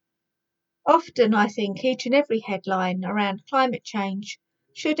 Often I think each and every headline around climate change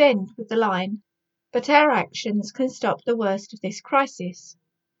should end with the line, but our actions can stop the worst of this crisis.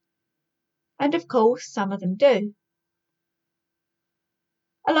 And of course, some of them do.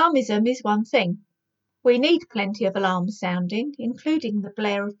 Alarmism is one thing. We need plenty of alarms sounding, including the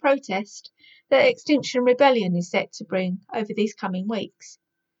blare of protest that Extinction Rebellion is set to bring over these coming weeks.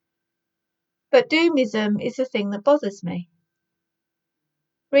 But doomism is the thing that bothers me.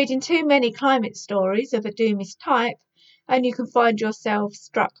 Reading too many climate stories of a doomist type, and you can find yourself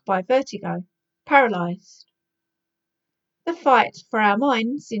struck by vertigo, paralysed. The fight for our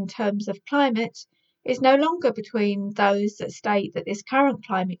minds in terms of climate is no longer between those that state that this current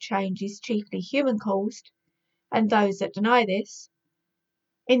climate change is chiefly human-caused and those that deny this.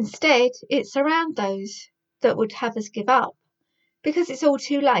 Instead, it's around those that would have us give up because it's all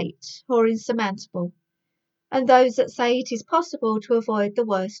too late or insurmountable, and those that say it is possible to avoid the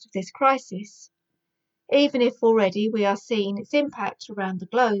worst of this crisis, even if already we are seeing its impact around the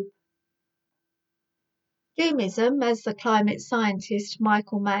globe. Doomism, as the climate scientist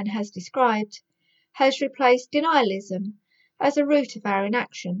Michael Mann has described, has replaced denialism as a root of our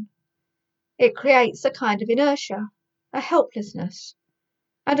inaction. It creates a kind of inertia, a helplessness,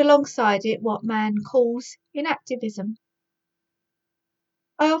 and alongside it what Mann calls inactivism.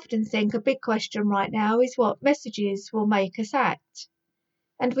 I often think a big question right now is what messages will make us act,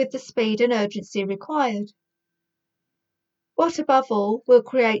 and with the speed and urgency required. What above all will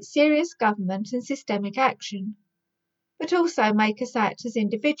create serious government and systemic action, but also make us act as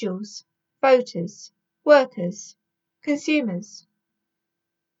individuals, voters, workers, consumers.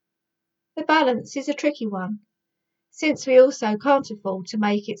 The balance is a tricky one, since we also can't afford to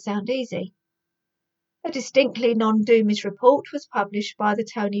make it sound easy. A distinctly non-doomist report was published by the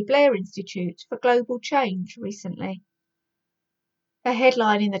Tony Blair Institute for Global Change recently. A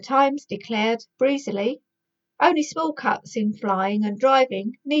headline in the Times declared, breezily, only small cuts in flying and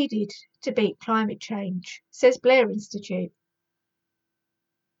driving needed to beat climate change, says Blair Institute.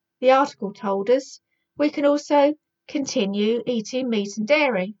 The article told us we can also continue eating meat and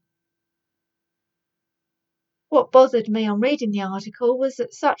dairy. What bothered me on reading the article was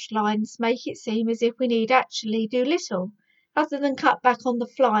that such lines make it seem as if we need actually do little other than cut back on the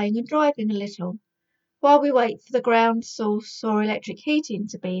flying and driving a little, while we wait for the ground source or electric heating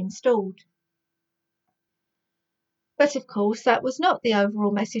to be installed. But of course that was not the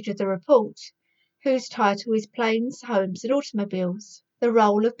overall message of the report, whose title is Planes, Homes and Automobiles, the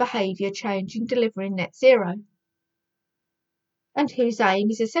Role of Behaviour Change in Delivering Net Zero, and whose aim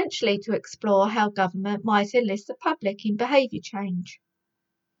is essentially to explore how government might enlist the public in behaviour change.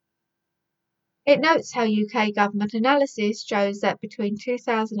 It notes how UK government analysis shows that between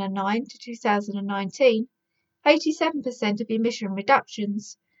 2009 to 2019, 87% of emission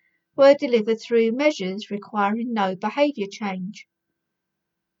reductions were delivered through measures requiring no behaviour change,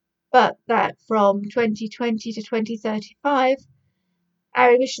 but that from 2020 to 2035,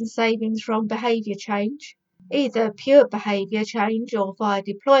 our emission savings from behaviour change, either pure behaviour change or via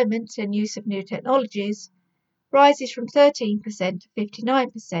deployment and use of new technologies, rises from 13% to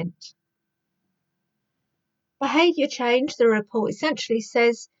 59%. Behaviour change, the report essentially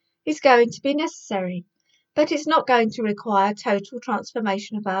says, is going to be necessary, but it's not going to require total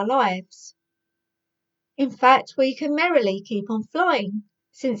transformation of our lives. In fact, we can merrily keep on flying,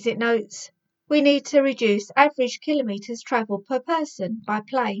 since it notes we need to reduce average kilometres travelled per person by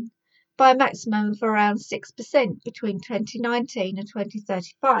plane by a maximum of around 6% between 2019 and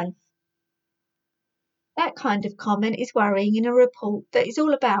 2035. That kind of comment is worrying in a report that is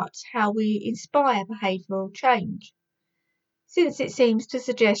all about how we inspire behavioural change. Since it seems to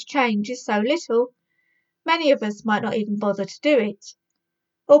suggest change is so little, many of us might not even bother to do it,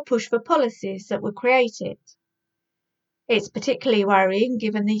 or push for policies that would create it. It's particularly worrying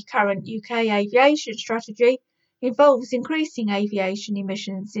given the current UK aviation strategy involves increasing aviation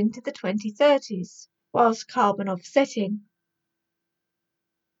emissions into the 2030s, whilst carbon offsetting.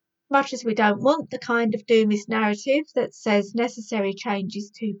 Much as we don't want the kind of doomist narrative that says necessary change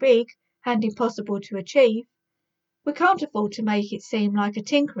is too big and impossible to achieve, we can't afford to make it seem like a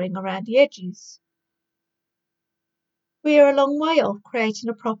tinkering around the edges. We are a long way off creating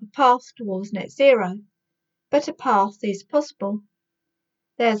a proper path towards net zero, but a path is possible.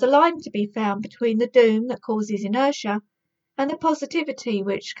 There's a line to be found between the doom that causes inertia and the positivity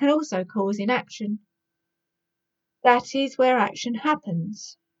which can also cause inaction. That is where action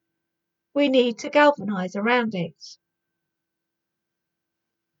happens. We need to galvanise around it.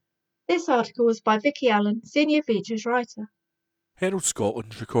 This article was by Vicky Allen, Senior Features Writer. Herald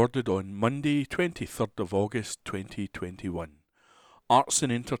Scotland recorded on Monday 23rd of August 2021. Arts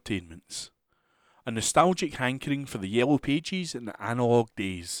and Entertainments. A Nostalgic Hankering for the Yellow Pages in the Analogue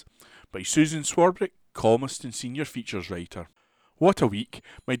Days by Susan Swarbrick, columnist and Senior Features Writer. What a week.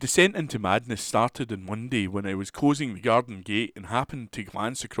 My descent into madness started on Monday when I was closing the garden gate and happened to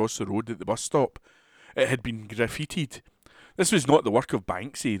glance across the road at the bus stop. It had been graffitied. This was not the work of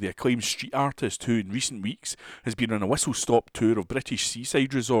Banksy, the acclaimed street artist who in recent weeks has been on a whistle-stop tour of British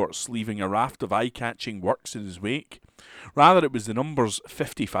seaside resorts, leaving a raft of eye-catching works in his wake. Rather, it was the numbers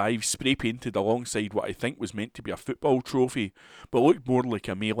 55 spray-painted alongside what I think was meant to be a football trophy, but looked more like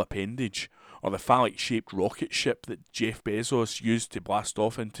a male appendage, or the phallic-shaped rocket ship that Jeff Bezos used to blast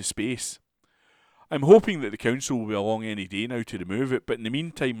off into space. I'm hoping that the council will be along any day now to remove it, but in the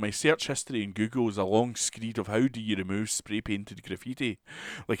meantime my search history in Google is a long screed of how do you remove spray-painted graffiti,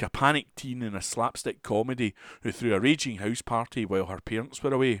 like a panicked teen in a slapstick comedy who threw a raging house party while her parents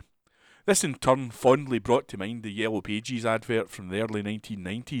were away. This in turn fondly brought to mind the Yellow Pages advert from the early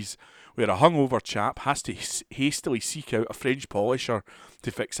 1990s, where a hungover chap has to hastily seek out a French polisher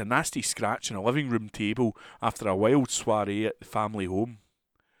to fix a nasty scratch on a living room table after a wild soiree at the family home.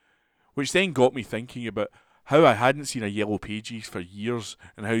 Which then got me thinking about how I hadn't seen a Yellow Pages for years,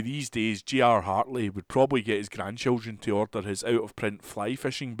 and how these days J.R. Hartley would probably get his grandchildren to order his out-of-print fly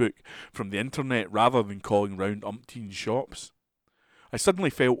fishing book from the internet rather than calling round umpteen shops. I suddenly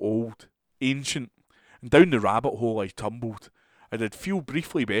felt old, ancient, and down the rabbit hole I tumbled. I did feel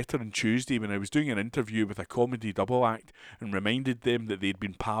briefly better on Tuesday when I was doing an interview with a comedy double act and reminded them that they'd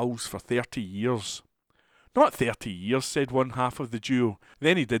been pals for 30 years. Not 30 years, said one half of the duo.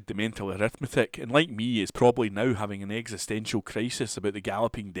 Then he did the mental arithmetic, and like me is probably now having an existential crisis about the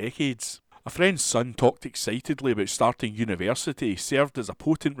galloping decades. A friend's son talked excitedly about starting university, served as a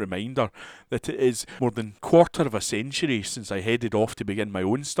potent reminder that it is more than a quarter of a century since I headed off to begin my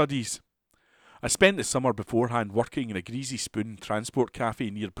own studies. I spent the summer beforehand working in a Greasy Spoon transport cafe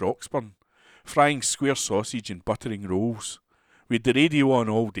near Broxburn, frying square sausage and buttering rolls. We had the radio on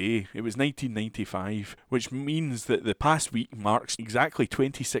all day. It was 1995, which means that the past week marks exactly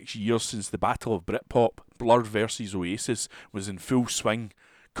 26 years since the Battle of Britpop, Blur versus Oasis, was in full swing,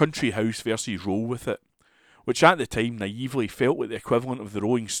 Country House versus Roll With It, which at the time naively felt like the equivalent of the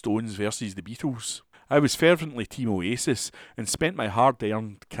Rolling Stones versus the Beatles. I was fervently Team Oasis and spent my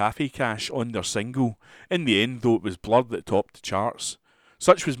hard-earned cafe cash on their single. In the end, though, it was Blur that topped the charts.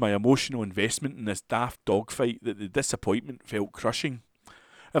 Such was my emotional investment in this daft dogfight that the disappointment felt crushing.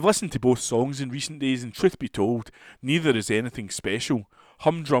 I've listened to both songs in recent days, and truth be told, neither is anything special.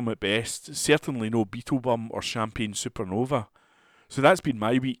 Humdrum at best, certainly no Beetlebum or Champagne Supernova. So that's been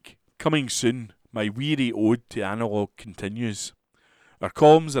my week. Coming soon, my weary ode to analogue continues. Our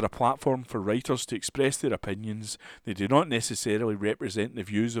columns are a platform for writers to express their opinions. They do not necessarily represent the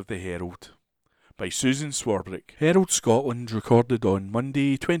views of the Herald. By Susan Swarbrick. Herald Scotland, recorded on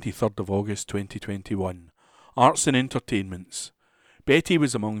Monday, 23rd of August 2021. Arts and Entertainments. Betty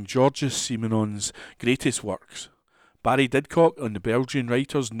was among Georges Simenon's greatest works. Barry Didcock on the Belgian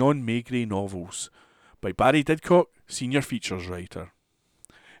writer's non-Maigret novels. By Barry Didcock, senior features writer.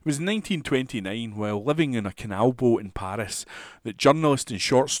 It was in 1929, while living in a canal boat in Paris, that journalist and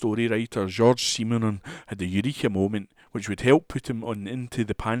short story writer Georges Simenon had a eureka moment which would help put him on into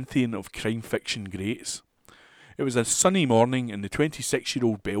the pantheon of crime fiction greats. It was a sunny morning and the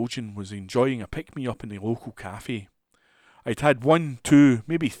 26-year-old Belgian was enjoying a pick-me-up in the local cafe. I'd had 1, 2,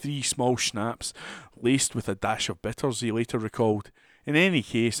 maybe 3 small schnapps, laced with a dash of bitters, he later recalled. In any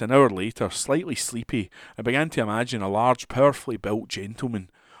case, an hour later, slightly sleepy, I began to imagine a large, powerfully built gentleman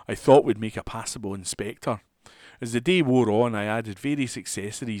I thought would make a passable inspector. As the day wore on, I added various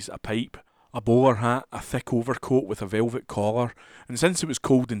accessories, a pipe, a bowler hat, a thick overcoat with a velvet collar, and since it was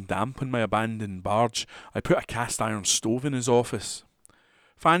cold and damp on my abandoned barge, I put a cast-iron stove in his office.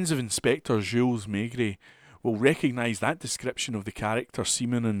 Fans of Inspector Jules Maigret will recognise that description of the character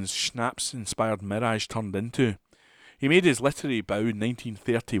Simenon's schnapps-inspired mirage turned into. He made his literary bow in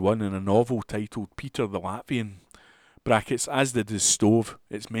 1931 in a novel titled Peter the Latvian. Brackets, as did his stove,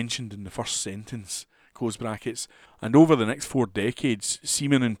 it's mentioned in the first sentence, close brackets, and over the next 4 decades,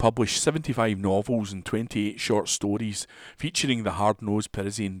 Simenon published 75 novels and 28 short stories, featuring the hard-nosed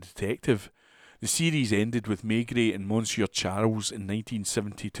Parisian detective. The series ended with Maigret and Monsieur Charles in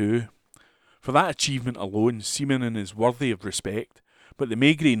 1972. For that achievement alone, Simenon is worthy of respect, but the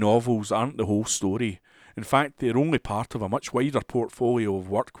Maigret novels aren't the whole story. In fact, they are only part of a much wider portfolio of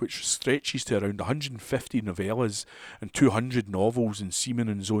work which stretches to around 150 novellas and 200 novels in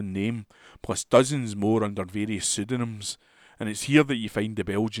Simenon's own name, plus dozens more under various pseudonyms, and it's here that you find the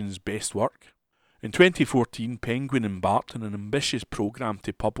Belgian's best work. In 2014, Penguin embarked on an ambitious programme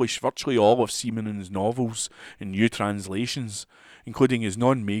to publish virtually all of Simenon's novels in new translations, including his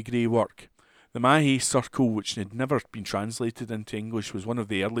non-Maigret work. The Mahé Circle, which had never been translated into English, was one of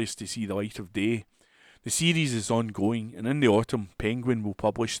the earliest to see the light of day. The series is ongoing, and in the autumn, Penguin will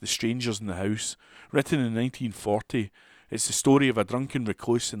publish The Strangers in the House. Written in 1940, it's the story of a drunken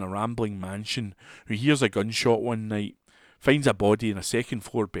recluse in a rambling mansion who hears a gunshot one night, finds a body in a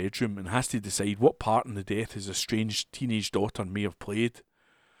second-floor bedroom, and has to decide what part in the death his estranged teenage daughter may have played.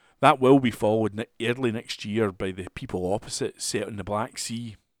 That will be followed early next year by The People Opposite, set in the Black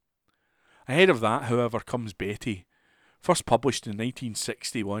Sea. Ahead of that, however, comes Betty. First published in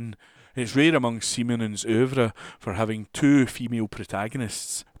 1961, it's rare among Simenon's oeuvre for having 2 female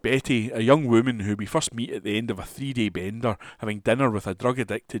protagonists. Betty, a young woman who we first meet at the end of a 3-day bender, having dinner with a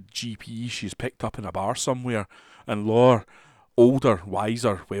drug-addicted GP she's picked up in a bar somewhere, and Laure, older,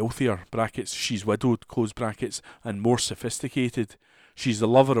 wiser, wealthier, brackets, she's widowed, close brackets, and more sophisticated. She's the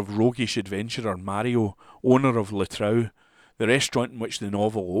lover of roguish adventurer Mario, owner of Le Trou, the restaurant in which the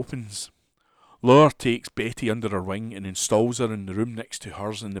novel opens. Laure takes Betty under her wing and installs her in the room next to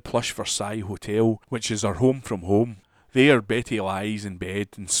hers in the plush Versailles Hotel, which is her home from home. There Betty lies in bed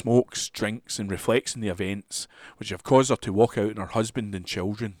and smokes, drinks and reflects on the events which have caused her to walk out on her husband and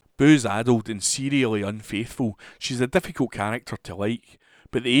children. Booze-addled and serially unfaithful, she's a difficult character to like,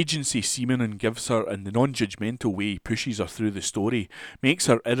 but the agency Simenon gives her and the non-judgmental way he pushes her through the story makes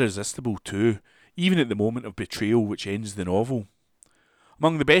her irresistible too, even at the moment of betrayal which ends the novel.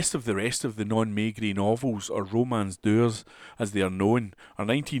 Among the best of the rest of the non-Maigret novels, or romance dours as they are known, are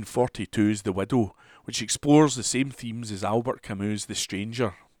 1942's The Widow, which explores the same themes as Albert Camus' The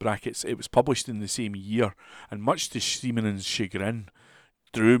Stranger, brackets, it was published in the same year, and much to Simenon's chagrin,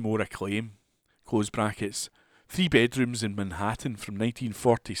 drew more acclaim, close brackets. 3 Bedrooms in Manhattan from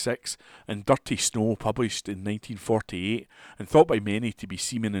 1946, and Dirty Snow, published in 1948, and thought by many to be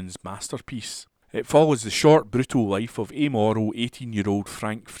Simenon's masterpiece. It follows the short, brutal life of amoral 18-year-old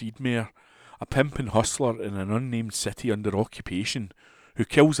Frank Friedmeier, a pimp and hustler in an unnamed city under occupation, who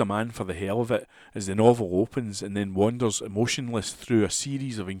kills a man for the hell of it as the novel opens and then wanders emotionless through a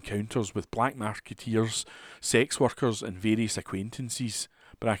series of encounters with black marketeers, sex workers and various acquaintances,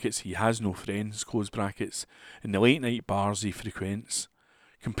 brackets, he has no friends, close brackets, in the late-night bars he frequents.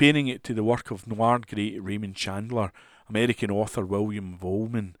 Comparing it to the work of noir great Raymond Chandler, American author William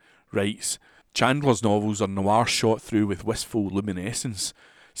Vollmann writes, Chandler's novels are noir shot through with wistful luminescence.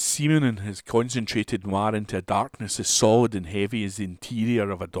 Simonon has concentrated noir into a darkness as solid and heavy as the interior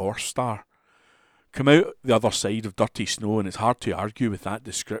of a North Star. Come out the other side of Dirty Snow and it's hard to argue with that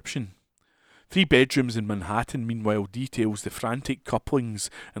description. 3 Bedrooms in Manhattan, meanwhile, details the frantic couplings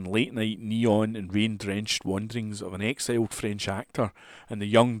and late-night neon and rain-drenched wanderings of an exiled French actor and the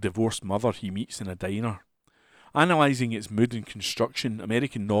young divorced mother he meets in a diner. Analysing its mood and construction,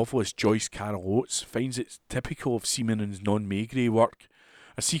 American novelist Joyce Carol Oates finds it typical of Simonon's non-Maigret work,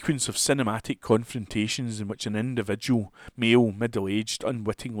 a sequence of cinematic confrontations in which an individual, male, middle-aged,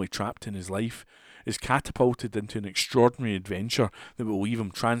 unwittingly trapped in his life, is catapulted into an extraordinary adventure that will leave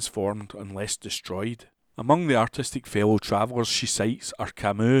him transformed unless destroyed. Among the artistic fellow travellers she cites are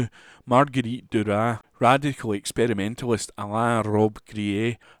Camus, Marguerite Duras, radical experimentalist Alain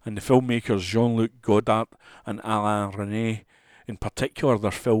Robbe-Grillet, and the filmmakers Jean-Luc Godard and Alain Resnais. In particular,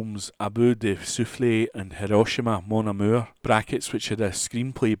 their films A Bout de Souffle and Hiroshima Mon Amour, brackets, which had a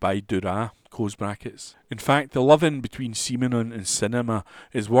screenplay by Duras, close brackets. In fact, the love-in between Simonon and cinema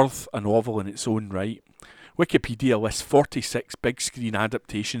is worth a novel in its own right. Wikipedia lists 46 big-screen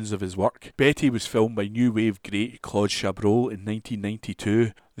adaptations of his work. Betty was filmed by New Wave great Claude Chabrol in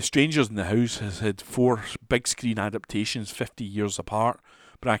 1992. The Strangers in the House has had 4 big-screen adaptations 50 years apart,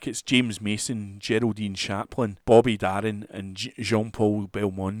 brackets James Mason, Geraldine Chaplin, Bobby Darin and Jean-Paul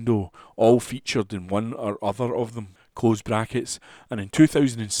Belmondo, all featured in one or other of them, close brackets. And in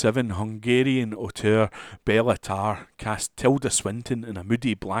 2007, Hungarian auteur Bela Tar cast Tilda Swinton in a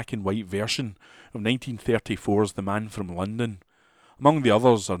moody black and white version of 1934's The Man from London. Among the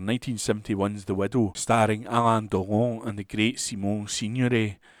others are 1971's The Widow, starring Alain Delon and the great Simone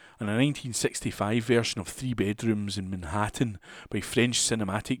Signoret, and a 1965 version of 3 Bedrooms in Manhattan by French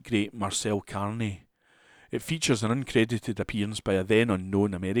cinematic great Marcel Carné. It features an uncredited appearance by a then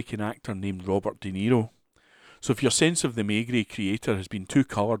unknown American actor named Robert De Niro. So if your sense of the Maigret creator has been too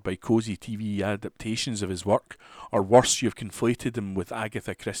coloured by cosy TV adaptations of his work, or worse, you've conflated him with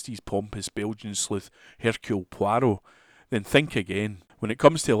Agatha Christie's pompous Belgian sleuth Hercule Poirot, then think again. When it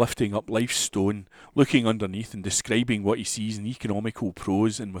comes to lifting up life's stone, looking underneath and describing what he sees in economical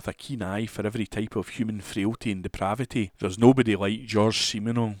prose and with a keen eye for every type of human frailty and depravity, there's nobody like Georges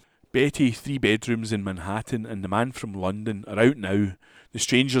Simenon. Betty, 3 Bedrooms in Manhattan and The Man from London are out now. The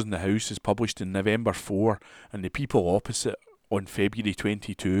Strangers in the House is published in November 4 and The People Opposite on February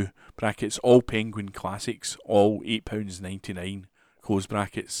 22, brackets all Penguin classics, all £8.99, close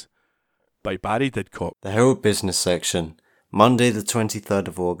brackets, by Barry Didcock. The Herald Business Section, Monday the 23rd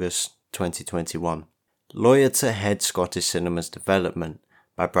of August 2021. Lawyer to Head Scottish Cinema's Development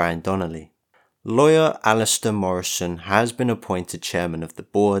by Brian Donnelly. Lawyer Alistair Morrison has been appointed chairman of the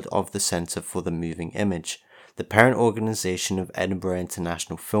board of the Centre for the Moving Image, the parent organisation of Edinburgh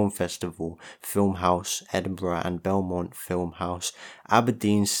International Film Festival, Filmhouse, Edinburgh and Belmont Filmhouse.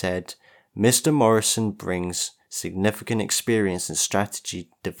 Aberdeen said, Mr. Morrison brings significant experience in strategy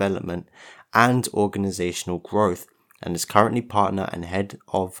development and organisational growth and is currently partner and head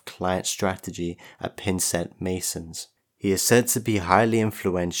of client strategy at Pinsent Masons. He is said to be highly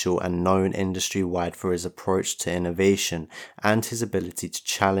influential and known industry-wide for his approach to innovation and his ability to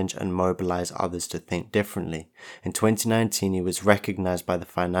challenge and mobilize others to think differently. In 2019, he was recognized by the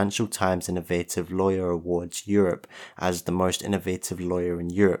Financial Times Innovative Lawyer Awards Europe as the most innovative lawyer in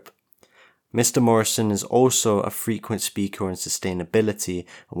Europe. Mr. Morrison is also a frequent speaker on sustainability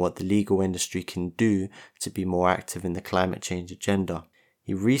and what the legal industry can do to be more active in the climate change agenda.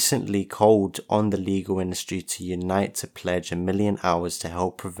 He recently called on the legal industry to unite to pledge 1 million hours to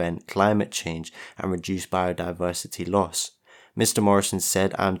help prevent climate change and reduce biodiversity loss. Mr. Morrison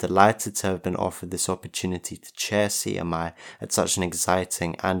said, I am delighted to have been offered this opportunity to chair CMI at such an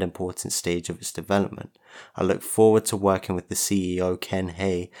exciting and important stage of its development. I look forward to working with the CEO Ken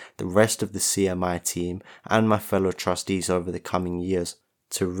Hay, the rest of the CMI team, and my fellow trustees over the coming years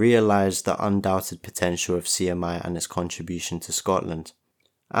to realise the undoubted potential of CMI and its contribution to Scotland.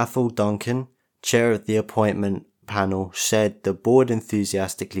 Athol Duncan, chair of the appointment panel, said the board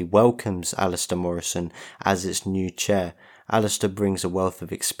enthusiastically welcomes Alistair Morrison as its new chair. Alistair brings a wealth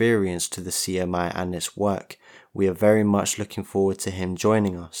of experience to the CMI and its work. We are very much looking forward to him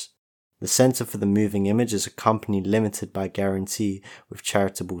joining us. The Centre for the Moving Image is a company limited by guarantee with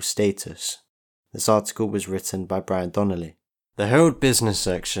charitable status. This article was written by Brian Donnelly. The Herald Business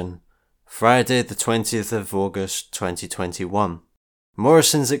Section, Friday the 20th of August 2021.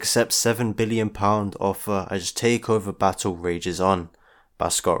 Morrison's accepts £7 billion offer as takeover battle rages on, by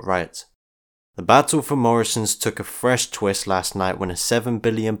Scott Wright. The battle for Morrison's took a fresh twist last night when a £7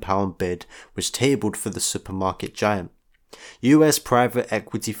 billion bid was tabled for the supermarket giant. US private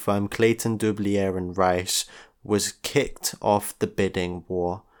equity firm Clayton, Dubilier & Rice was kicked off the bidding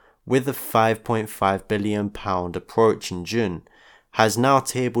war with a £5.5 billion approach in June, has now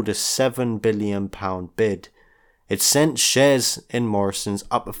tabled a £7 billion bid. It sent shares in Morrisons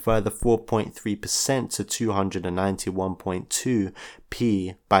up a further 4.3% to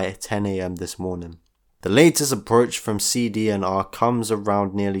 291.2p by 10 a.m. this morning. The latest approach from CD&R comes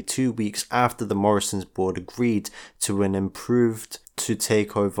around nearly 2 weeks after the Morrisons board agreed to an improved to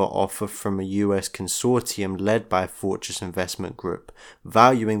takeover offer from a US consortium led by Fortress Investment Group,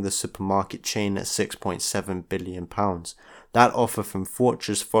 valuing the supermarket chain at £6.7 billion. That offer from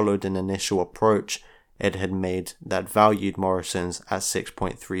Fortress followed an initial approach it had made that valued Morrisons at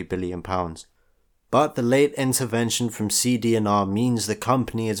 £6.3 billion. But the late intervention from CD&R means the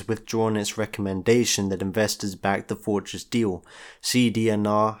company has withdrawn its recommendation that investors back the Fortress deal.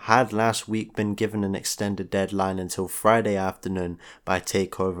 CD&R had last week been given an extended deadline until Friday afternoon by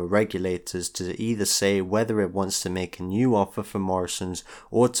takeover regulators to either say whether it wants to make a new offer for Morrisons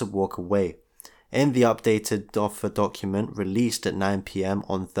or to walk away. In the updated offer document released at 9 p.m.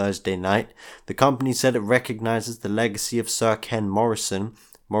 on Thursday night, the company said it recognizes the legacy of Sir Ken Morrison,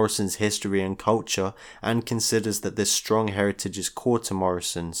 Morrison's history and culture, and considers that this strong heritage is core to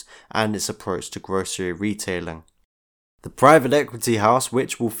Morrisons and its approach to grocery retailing. The private equity house,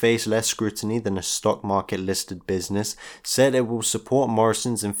 which will face less scrutiny than a stock market listed business, said it will support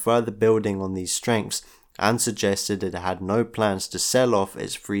Morrisons in further building on these strengths and suggested it had no plans to sell off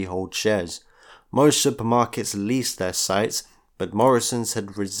its freehold shares. Most supermarkets lease their sites, but Morrisons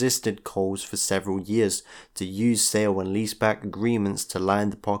had resisted calls for several years to use sale and leaseback agreements to line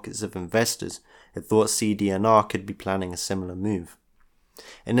the pockets of investors. It thought CD&R could be planning a similar move.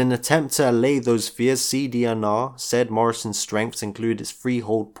 In an attempt to allay those fears, CD&R said Morrisons' strengths include its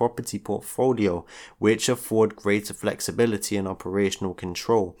freehold property portfolio, which afford greater flexibility and operational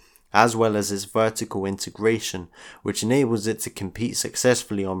control, as well as its vertical integration, which enables it to compete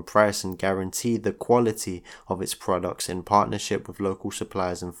successfully on price and guarantee the quality of its products in partnership with local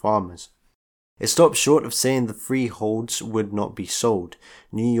suppliers and farmers. It stopped short of saying the freeholds would not be sold.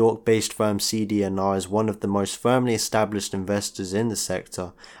 New York-based firm CD&R is one of the most firmly established investors in the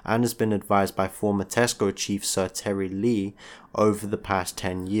sector and has been advised by former Tesco chief Sir Terry Lee over the past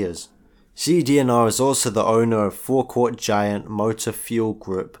 10 years. CD&R is also the owner of forecourt giant Motor Fuel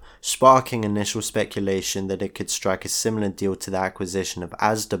Group, sparking initial speculation that it could strike a similar deal to the acquisition of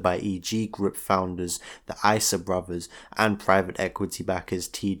Asda by EG Group founders, the Issa brothers, and private equity backers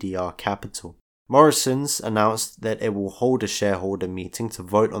TDR Capital. Morrisons announced that it will hold a shareholder meeting to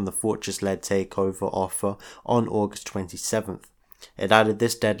vote on the Fortress-led takeover offer on August 27th. It added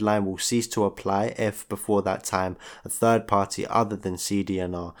this deadline will cease to apply if, before that time, a third party other than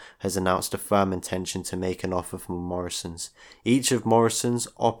CD&R has announced a firm intention to make an offer for Morrisons. Each of Morrisons,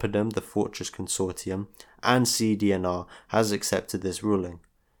 Oppidum, the Fortress Consortium, and CD&R has accepted this ruling.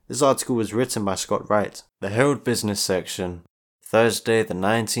 This article was written by Scott Wright. The Herald Business section, Thursday the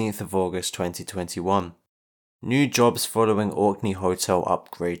 19th of August 2021. New jobs following Orkney Hotel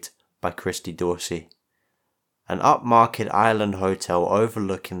upgrade by Christy Dorsey. An upmarket island hotel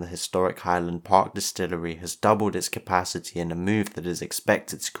overlooking the historic Highland Park distillery has doubled its capacity in a move that is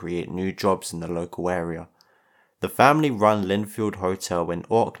expected to create new jobs in the local area. The family-run Linfield Hotel in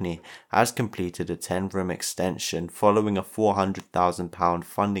Orkney has completed a 10-room extension following a £400,000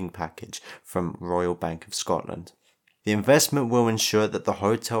 funding package from Royal Bank of Scotland. The investment will ensure that the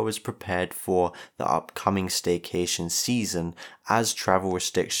hotel is prepared for the upcoming staycation season as travel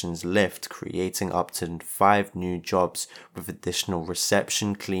restrictions lift, creating up to 5 new jobs with additional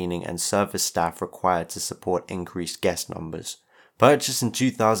reception, cleaning and service staff required to support increased guest numbers. Purchased in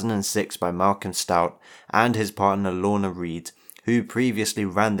 2006 by Malcolm Stout and his partner Lorna Reid, who previously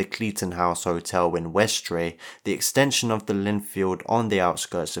ran the Cleaton House Hotel in Westray, the extension of the Linfield on the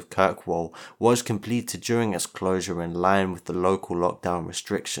outskirts of Kirkwall was completed during its closure in line with the local lockdown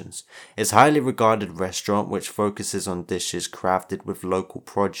restrictions. Its highly regarded restaurant, which focuses on dishes crafted with local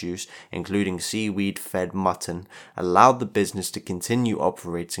produce, including seaweed-fed mutton, allowed the business to continue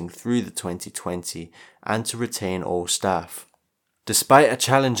operating through the 2020 and to retain all staff. Despite a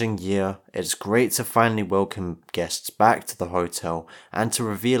challenging year, it's great to finally welcome guests back to the hotel and to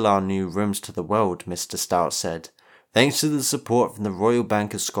reveal our new rooms to the world, Mr. Stout said. Thanks to the support from the Royal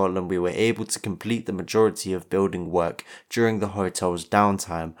Bank of Scotland, we were able to complete the majority of building work during the hotel's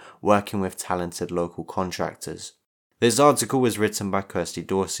downtime, working with talented local contractors. This article was written by Kirsty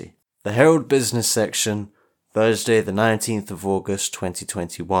Dorsey. The Herald Business section, Thursday the 19th of August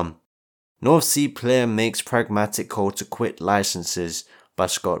 2021. North Sea player makes pragmatic call to quit licenses by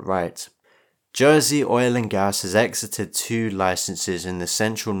Scott Wright. Jersey Oil and Gas has exited 2 licenses in the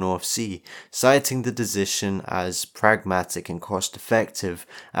central North Sea, citing the decision as pragmatic and cost-effective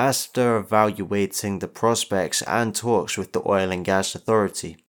after evaluating the prospects and talks with the Oil and Gas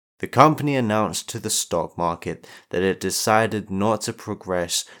Authority. The company announced to the stock market that it decided not to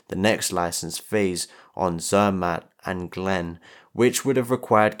progress the next license phase on Zermatt and Glen, which would have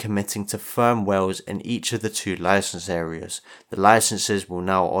required committing to firm wells in each of the 2 license areas. The licenses will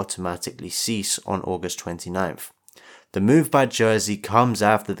now automatically cease on August 29th. The move by Jersey comes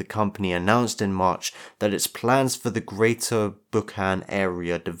after the company announced in March that its plans for the Greater Buchan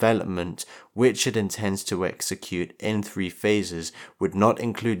area development, which it intends to execute in 3 phases, would not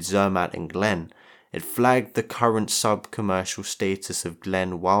include Zermatt and Glen. It flagged the current sub-commercial status of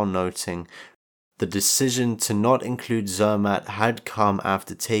Glen while noting the decision to not include Zermatt had come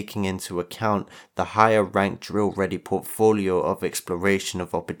after taking into account the higher-ranked drill-ready portfolio of exploration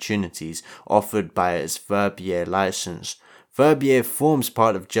of opportunities offered by its Verbier license. Verbier forms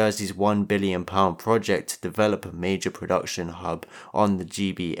part of Jersey's £1 billion project to develop a major production hub on the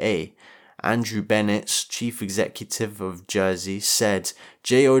GBA. Andrew Bennett, chief executive of Jersey, said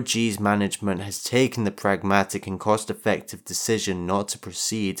JOG's management has taken the pragmatic and cost-effective decision not to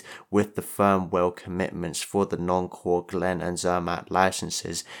proceed with the firm well commitments for the non-core Glen and Zermatt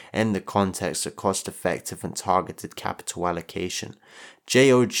licenses in the context of cost-effective and targeted capital allocation.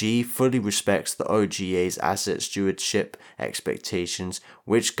 JOG fully respects the OGA's asset stewardship expectations,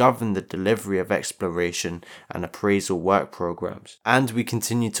 which govern the delivery of exploration and appraisal work programs, and we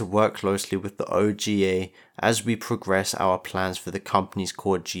continue to work closely with the OGA as we progress our plans for the company's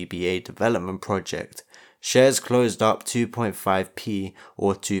core GBA development project. Shares closed up 2.5p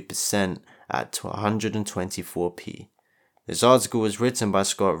or 2% at 124p. This article was written by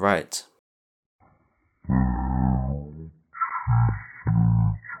Scott Wright.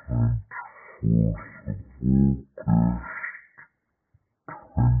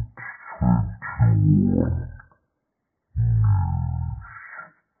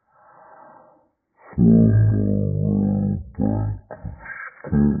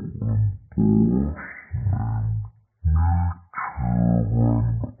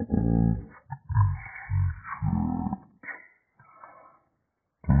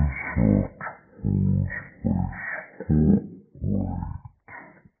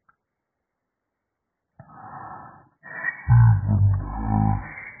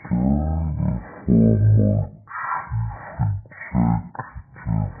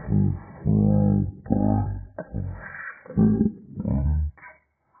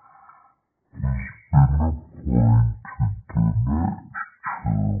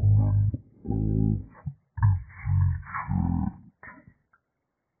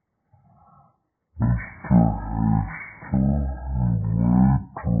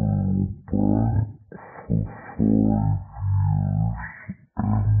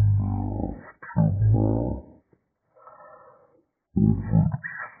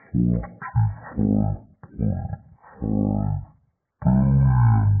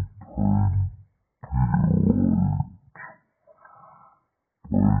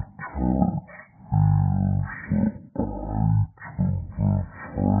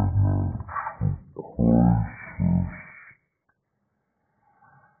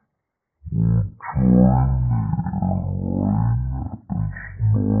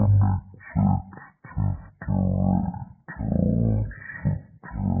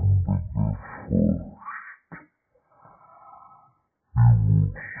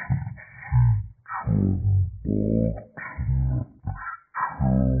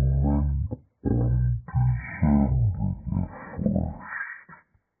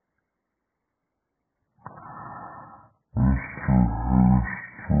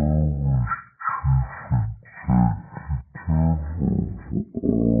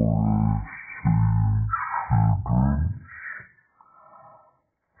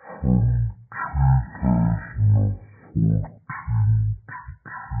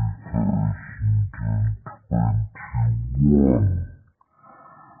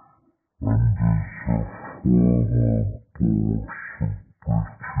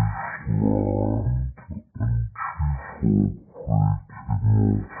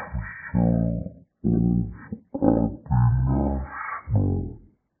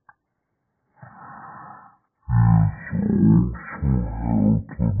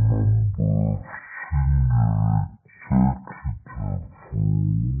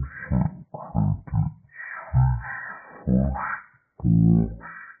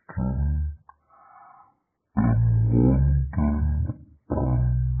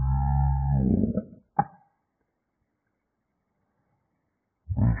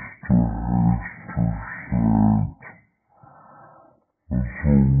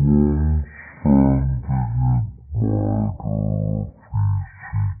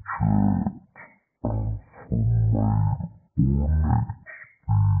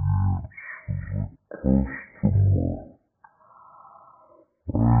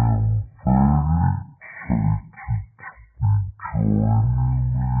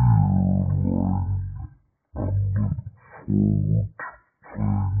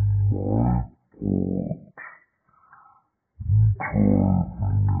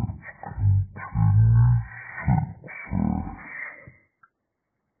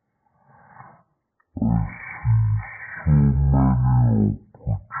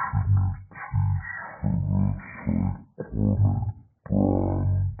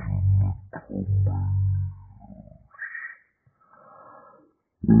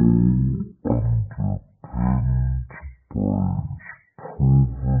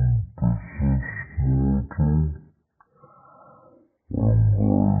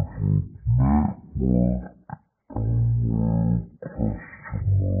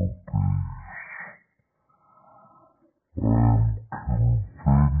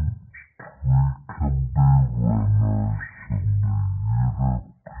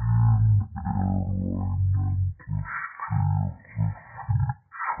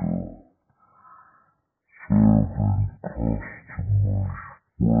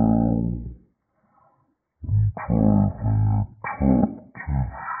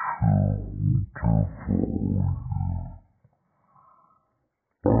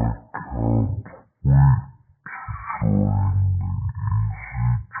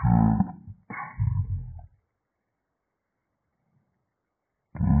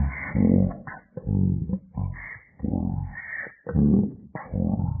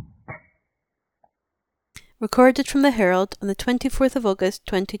 Recorded from the Herald on the 24th of August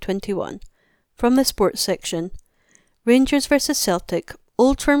 2021. From the sports section, Rangers vs Celtic,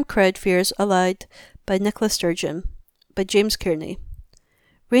 Old Firm crowd fears allayed by Nicola Sturgeon, by James Kearney.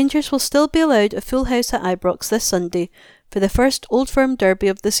 Rangers will still be allowed a full house at Ibrox this Sunday for the first Old Firm derby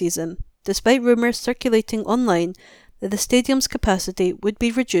of the season, despite rumours circulating online that the stadium's capacity would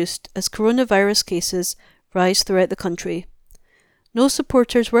be reduced as coronavirus cases rise throughout the country. No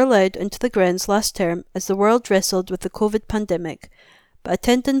supporters were allowed into the grounds last term as the world wrestled with the COVID pandemic, but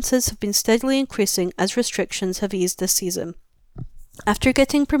attendances have been steadily increasing as restrictions have eased this season. After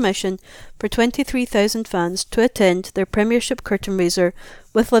getting permission for 23,000 fans to attend their Premiership curtain raiser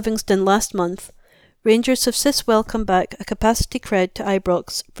with Livingston last month, Rangers have since welcomed back a capacity crowd to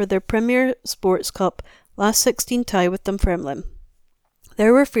Ibrox for their Premier Sports Cup last 16 tie with Dunfermline.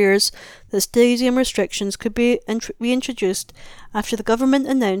 There were fears that stadium restrictions could be reintroduced after the government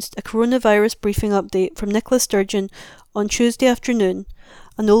announced a coronavirus briefing update from Nicola Sturgeon on Tuesday afternoon,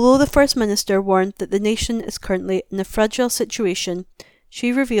 and although the First Minister warned that the nation is currently in a fragile situation,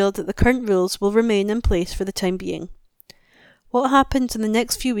 she revealed that the current rules will remain in place for the time being. What happens in the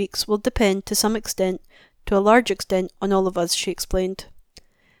next few weeks will depend to a large extent, on all of us, she explained.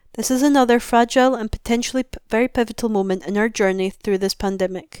 This is another fragile and potentially very pivotal moment in our journey through this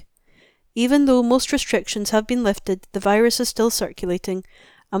pandemic. Even though most restrictions have been lifted, the virus is still circulating,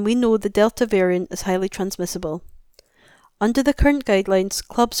 and we know the Delta variant is highly transmissible. Under the current guidelines,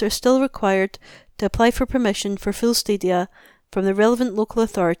 clubs are still required to apply for permission for full stadia from the relevant local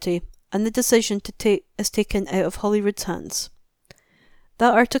authority, and the decision is taken out of Holyrood's hands.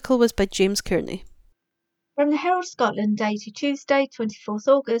 That article was by James Kearney. From the Herald Scotland, dated Tuesday, 24th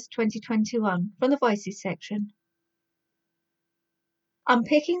August 2021, from the Voices section.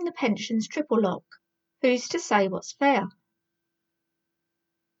 Unpicking the pensions triple lock. Who's to say what's fair?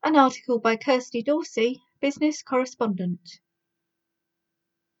 An article by Kirsty Dorsey, business correspondent.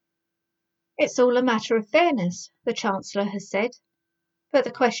 It's all a matter of fairness, the Chancellor has said. But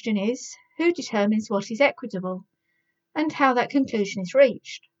the question is, who determines what is equitable, and how that conclusion is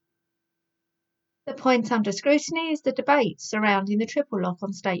reached? The point under scrutiny is the debate surrounding the triple lock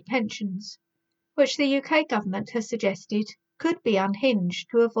on state pensions, which the UK government has suggested could be unhinged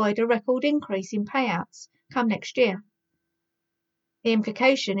to avoid a record increase in payouts come next year. The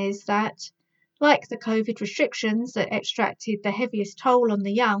implication is that, like the COVID restrictions that extracted the heaviest toll on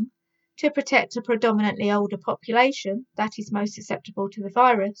the young to protect a predominantly older population that is most susceptible to the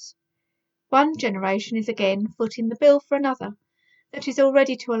virus, one generation is again footing the bill for another that is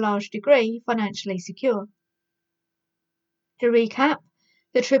already to a large degree financially secure. To recap,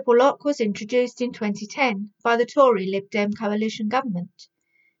 the triple lock was introduced in 2010 by the Tory Lib Dem coalition government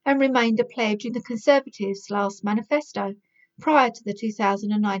and remained a pledge in the Conservatives' last manifesto prior to the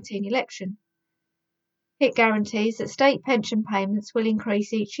 2019 election. It guarantees that state pension payments will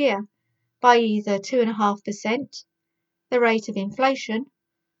increase each year by either 2.5%, the rate of inflation,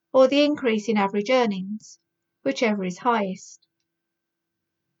 or the increase in average earnings, whichever is highest.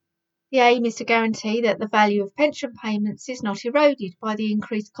 The aim is to guarantee that the value of pension payments is not eroded by the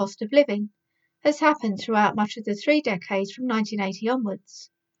increased cost of living, has happened throughout much of the 3 decades from 1980 onwards.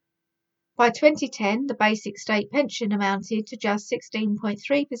 By 2010, the basic state pension amounted to just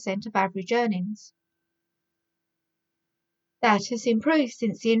 16.3% of average earnings. That has improved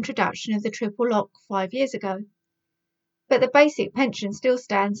since the introduction of the triple lock 5 years ago, but the basic pension still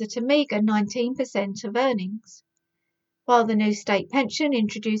stands at a meagre 19% of earnings, while the new state pension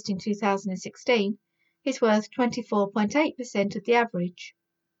introduced in 2016 is worth 24.8% of the average.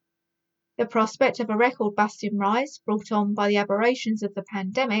 The prospect of a record-busting rise brought on by the aberrations of the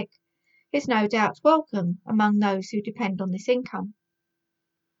pandemic is no doubt welcome among those who depend on this income.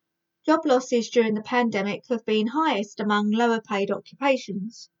 Job losses during the pandemic have been highest among lower-paid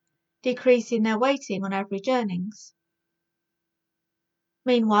occupations, decreasing their weighting on average earnings.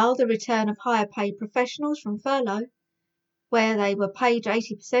 Meanwhile, the return of higher-paid professionals from furlough, where they were paid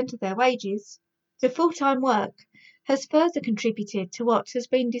 80% of their wages, to full-time work has further contributed to what has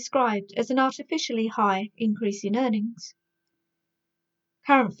been described as an artificially high increase in earnings.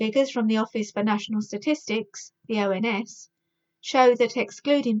 Current figures from the Office for National Statistics, the ONS, show that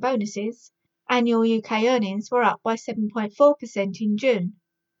excluding bonuses, annual UK earnings were up by 7.4% in June.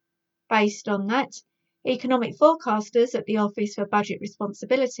 Based on that, economic forecasters at the Office for Budget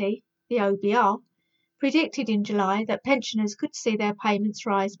Responsibility, the OBR, predicted in July that pensioners could see their payments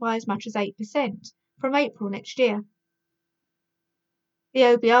rise by as much as 8% from April next year. The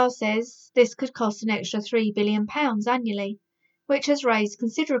OBR says this could cost an extra £3 billion annually, which has raised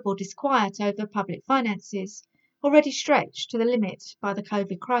considerable disquiet over public finances, already stretched to the limit by the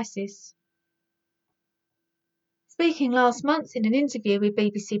COVID crisis. Speaking last month in an interview with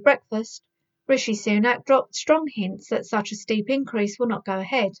BBC Breakfast, Rishi Sunak dropped strong hints that such a steep increase will not go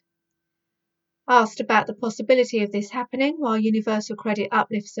ahead. Asked about the possibility of this happening while universal credit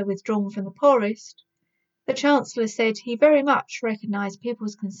uplifts are withdrawn from the poorest, the Chancellor said he very much recognised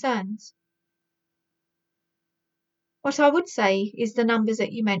people's concerns. What I would say is the numbers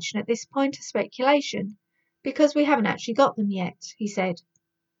that you mention at this point are speculation, because we haven't actually got them yet, he said.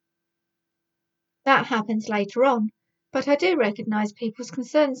 That happens later on, but I do recognise people's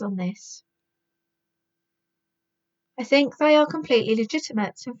concerns on this. I think they are completely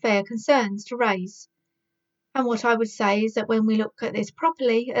legitimate and fair concerns to raise. And what I would say is that when we look at this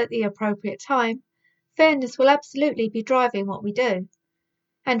properly at the appropriate time, fairness will absolutely be driving what we do.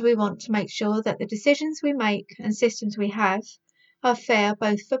 And we want to make sure that the decisions we make and systems we have are fair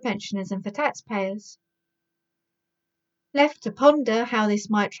both for pensioners and for taxpayers. Left to ponder how this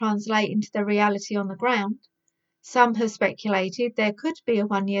might translate into the reality on the ground, some have speculated there could be a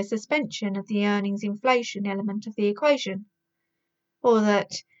 1-year suspension of the earnings inflation element of the equation, or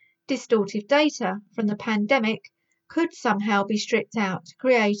that distorted data from the pandemic could somehow be stripped out to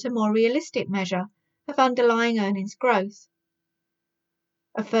create a more realistic measure of underlying earnings growth.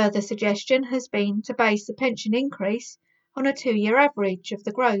 A further suggestion has been to base the pension increase on a 2-year average of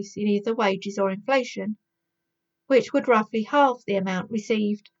the growth in either wages or inflation, which would roughly halve the amount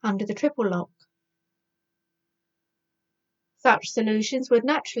received under the triple lock. Such solutions would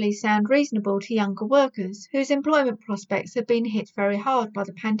naturally sound reasonable to younger workers whose employment prospects have been hit very hard by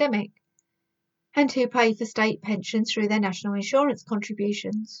the pandemic, and who pay for state pensions through their national insurance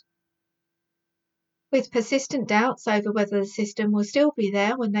contributions. With persistent doubts over whether the system will still be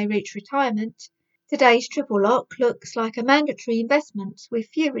there when they reach retirement, today's triple lock looks like a mandatory investment with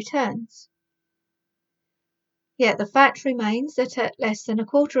few returns. Yet the fact remains that at less than a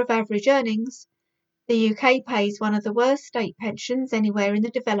quarter of average earnings, the UK pays one of the worst state pensions anywhere in the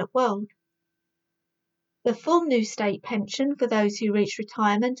developed world. The full new state pension for those who reach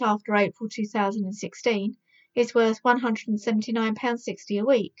retirement after April 2016 is worth £179.60 a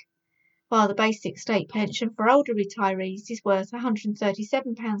week, while the basic state pension for older retirees is worth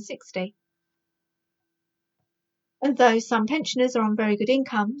 £137.60. And though some pensioners are on very good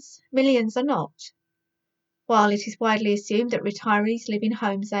incomes, millions are not. While it is widely assumed that retirees live in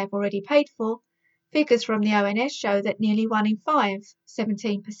homes they have already paid for, figures from the ONS show that nearly 1 in 5,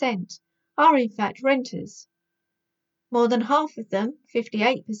 17%, are in fact renters. More than half of them,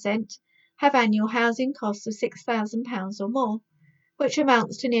 58%, have annual housing costs of £6,000 or more, which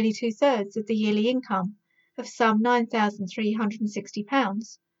amounts to nearly 2/3 of the yearly income of some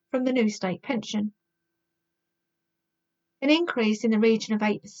 £9,360 from the new state pension. An increase in the region of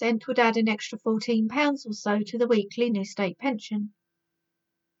 8% would add an extra £14 or so to the weekly new state pension,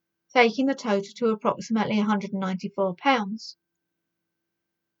 taking the total to approximately £194.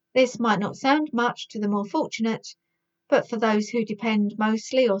 This might not sound much to the more fortunate, but for those who depend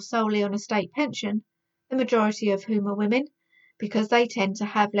mostly or solely on a state pension, the majority of whom are women, because they tend to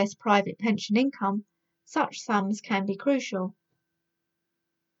have less private pension income, such sums can be crucial.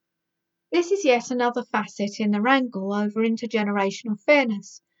 This is yet another facet in the wrangle over intergenerational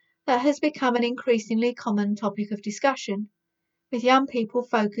fairness that has become an increasingly common topic of discussion, with young people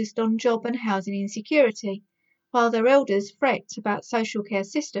focused on job and housing insecurity, while their elders fret about social care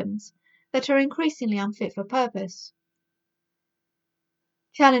systems that are increasingly unfit for purpose.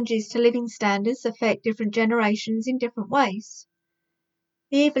 Challenges to living standards affect different generations in different ways.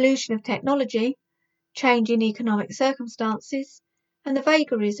 The evolution of technology, change in economic circumstances, and the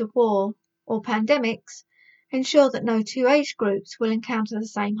vagaries of war or pandemics ensure that no two age groups will encounter the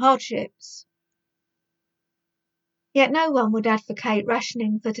same hardships. Yet no one would advocate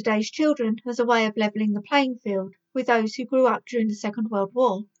rationing for today's children as a way of levelling the playing field with those who grew up during the Second World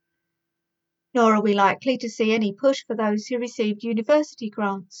War. Nor are we likely to see any push for those who received university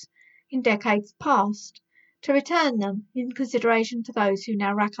grants in decades past to return them in consideration to those who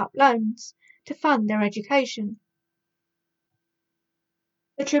now rack up loans to fund their education.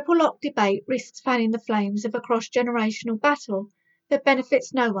 The triple lock debate risks fanning the flames of a cross-generational battle that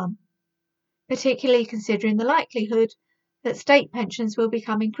benefits no one, particularly considering the likelihood that state pensions will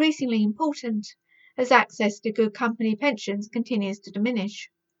become increasingly important as access to good company pensions continues to diminish.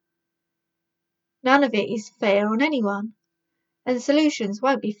 None of it is fair on anyone, and solutions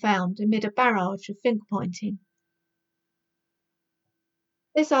won't be found amid a barrage of finger-pointing.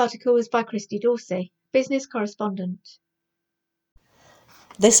 This article was by Christy Dorsey, business correspondent.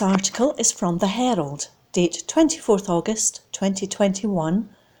 This article is from The Herald, date 24th August 2021,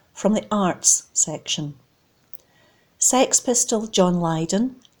 from the Arts section. Sex Pistol John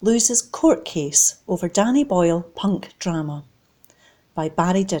Lydon loses court case over Danny Boyle punk drama, by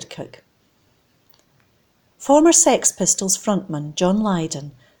Barry Didcock. Former Sex Pistols frontman John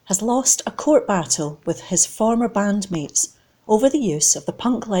Lydon has lost a court battle with his former bandmates over the use of the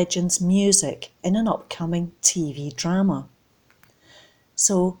punk legend's music in an upcoming TV drama.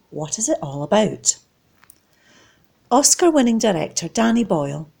 So, what is it all about? Oscar-winning director Danny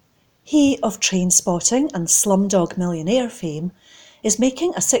Boyle, he of Trainspotting and Slumdog Millionaire fame, is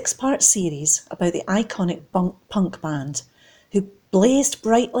making a 6-part series about the iconic punk band who blazed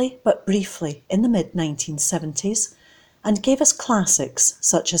brightly but briefly in the mid-1970s and gave us classics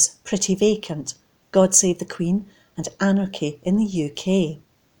such as Pretty Vacant, God Save the Queen and Anarchy in the UK.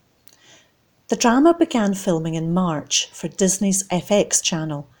 The drama began filming in March for Disney's FX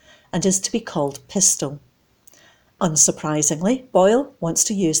channel and is to be called Pistol. Unsurprisingly, Boyle wants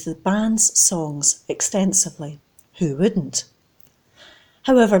to use the band's songs extensively. Who wouldn't?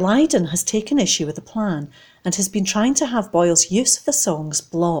 However, Lydon has taken issue with the plan and has been trying to have Boyle's use of the songs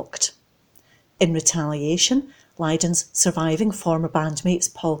blocked. In retaliation, Lydon's surviving former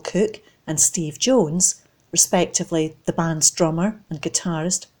bandmates Paul Cook and Steve Jones, respectively the band's drummer and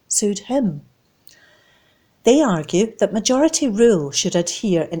guitarist, sued him. They argue that majority rule should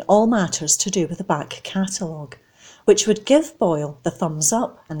adhere in all matters to do with the back catalogue, which would give Boyle the thumbs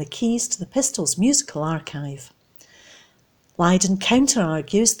up and the keys to the Pistols' musical archive. Lydon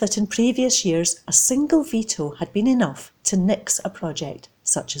counter-argues that in previous years a single veto had been enough to nix a project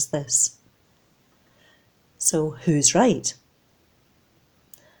such as this. So who's right?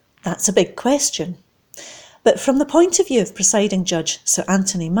 That's a big question. But from the point of view of presiding judge Sir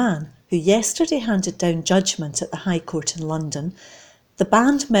Anthony Mann, who yesterday handed down judgment at the High Court in London, the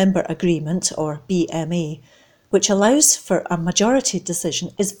Band Member Agreement, or BMA, which allows for a majority decision,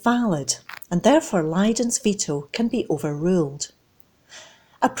 is valid, and therefore Lydon's veto can be overruled.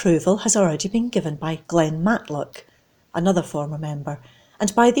 Approval has already been given by Glenn Matlock, another former member,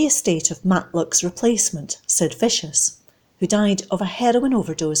 and by the estate of Matlock's replacement, Sid Vicious, who died of a heroin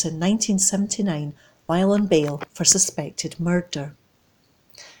overdose in 1979 while on bail for suspected murder.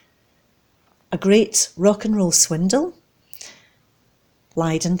 A great rock and roll swindle?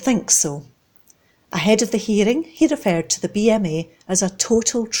 Lydon thinks so. Ahead of the hearing, he referred to the BMA as a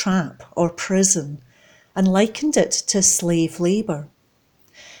total trap or prison and likened it to slave labour.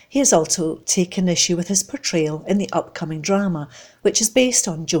 He has also taken issue with his portrayal in the upcoming drama, which is based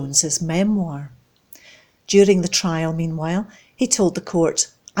on Jones's memoir. During the trial, meanwhile, he told the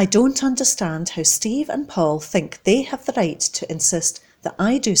court, "I don't understand how Steve and Paul think they have the right to insist that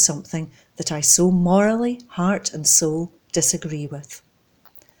I do something that I so morally, heart and soul disagree with."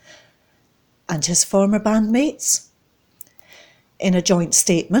 And his former bandmates? In a joint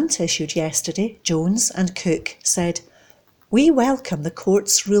statement issued yesterday, Jones and Cook said, "We welcome the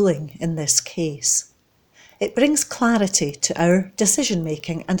court's ruling in this case. It brings clarity to our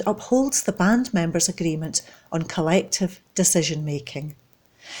decision-making and upholds the band members' agreement on collective decision-making.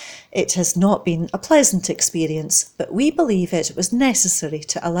 It has not been a pleasant experience, but we believe it was necessary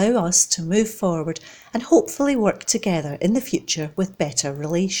to allow us to move forward and hopefully work together in the future with better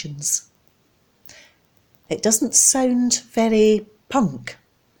relations." It doesn't sound very punk.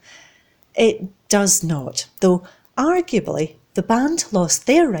 It does not, though arguably the band lost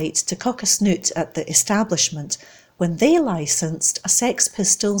their right to cock a snoot at the establishment when they licensed a Sex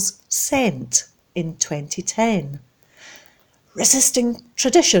Pistols scent in 2010. Resisting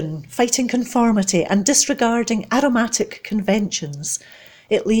tradition, fighting conformity and disregarding aromatic conventions,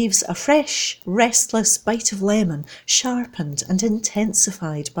 it leaves a fresh, restless bite of lemon, sharpened and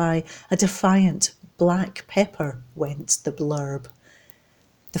intensified by a defiant black pepper, went the blurb.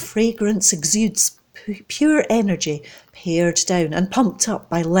 The fragrance exudes pure energy, pared down and pumped up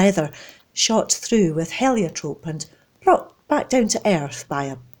by leather, shot through with heliotrope and brought back down to earth by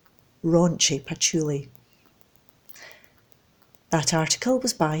a raunchy patchouli. That article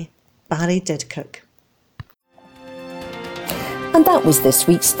was by Barry Didcock. And that was this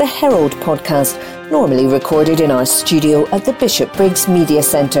week's The Herald podcast, normally recorded in our studio at the Bishopbriggs Media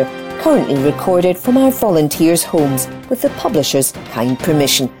Centre, currently recorded from our volunteers' homes with the publisher's kind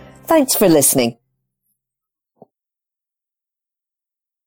permission. Thanks for listening.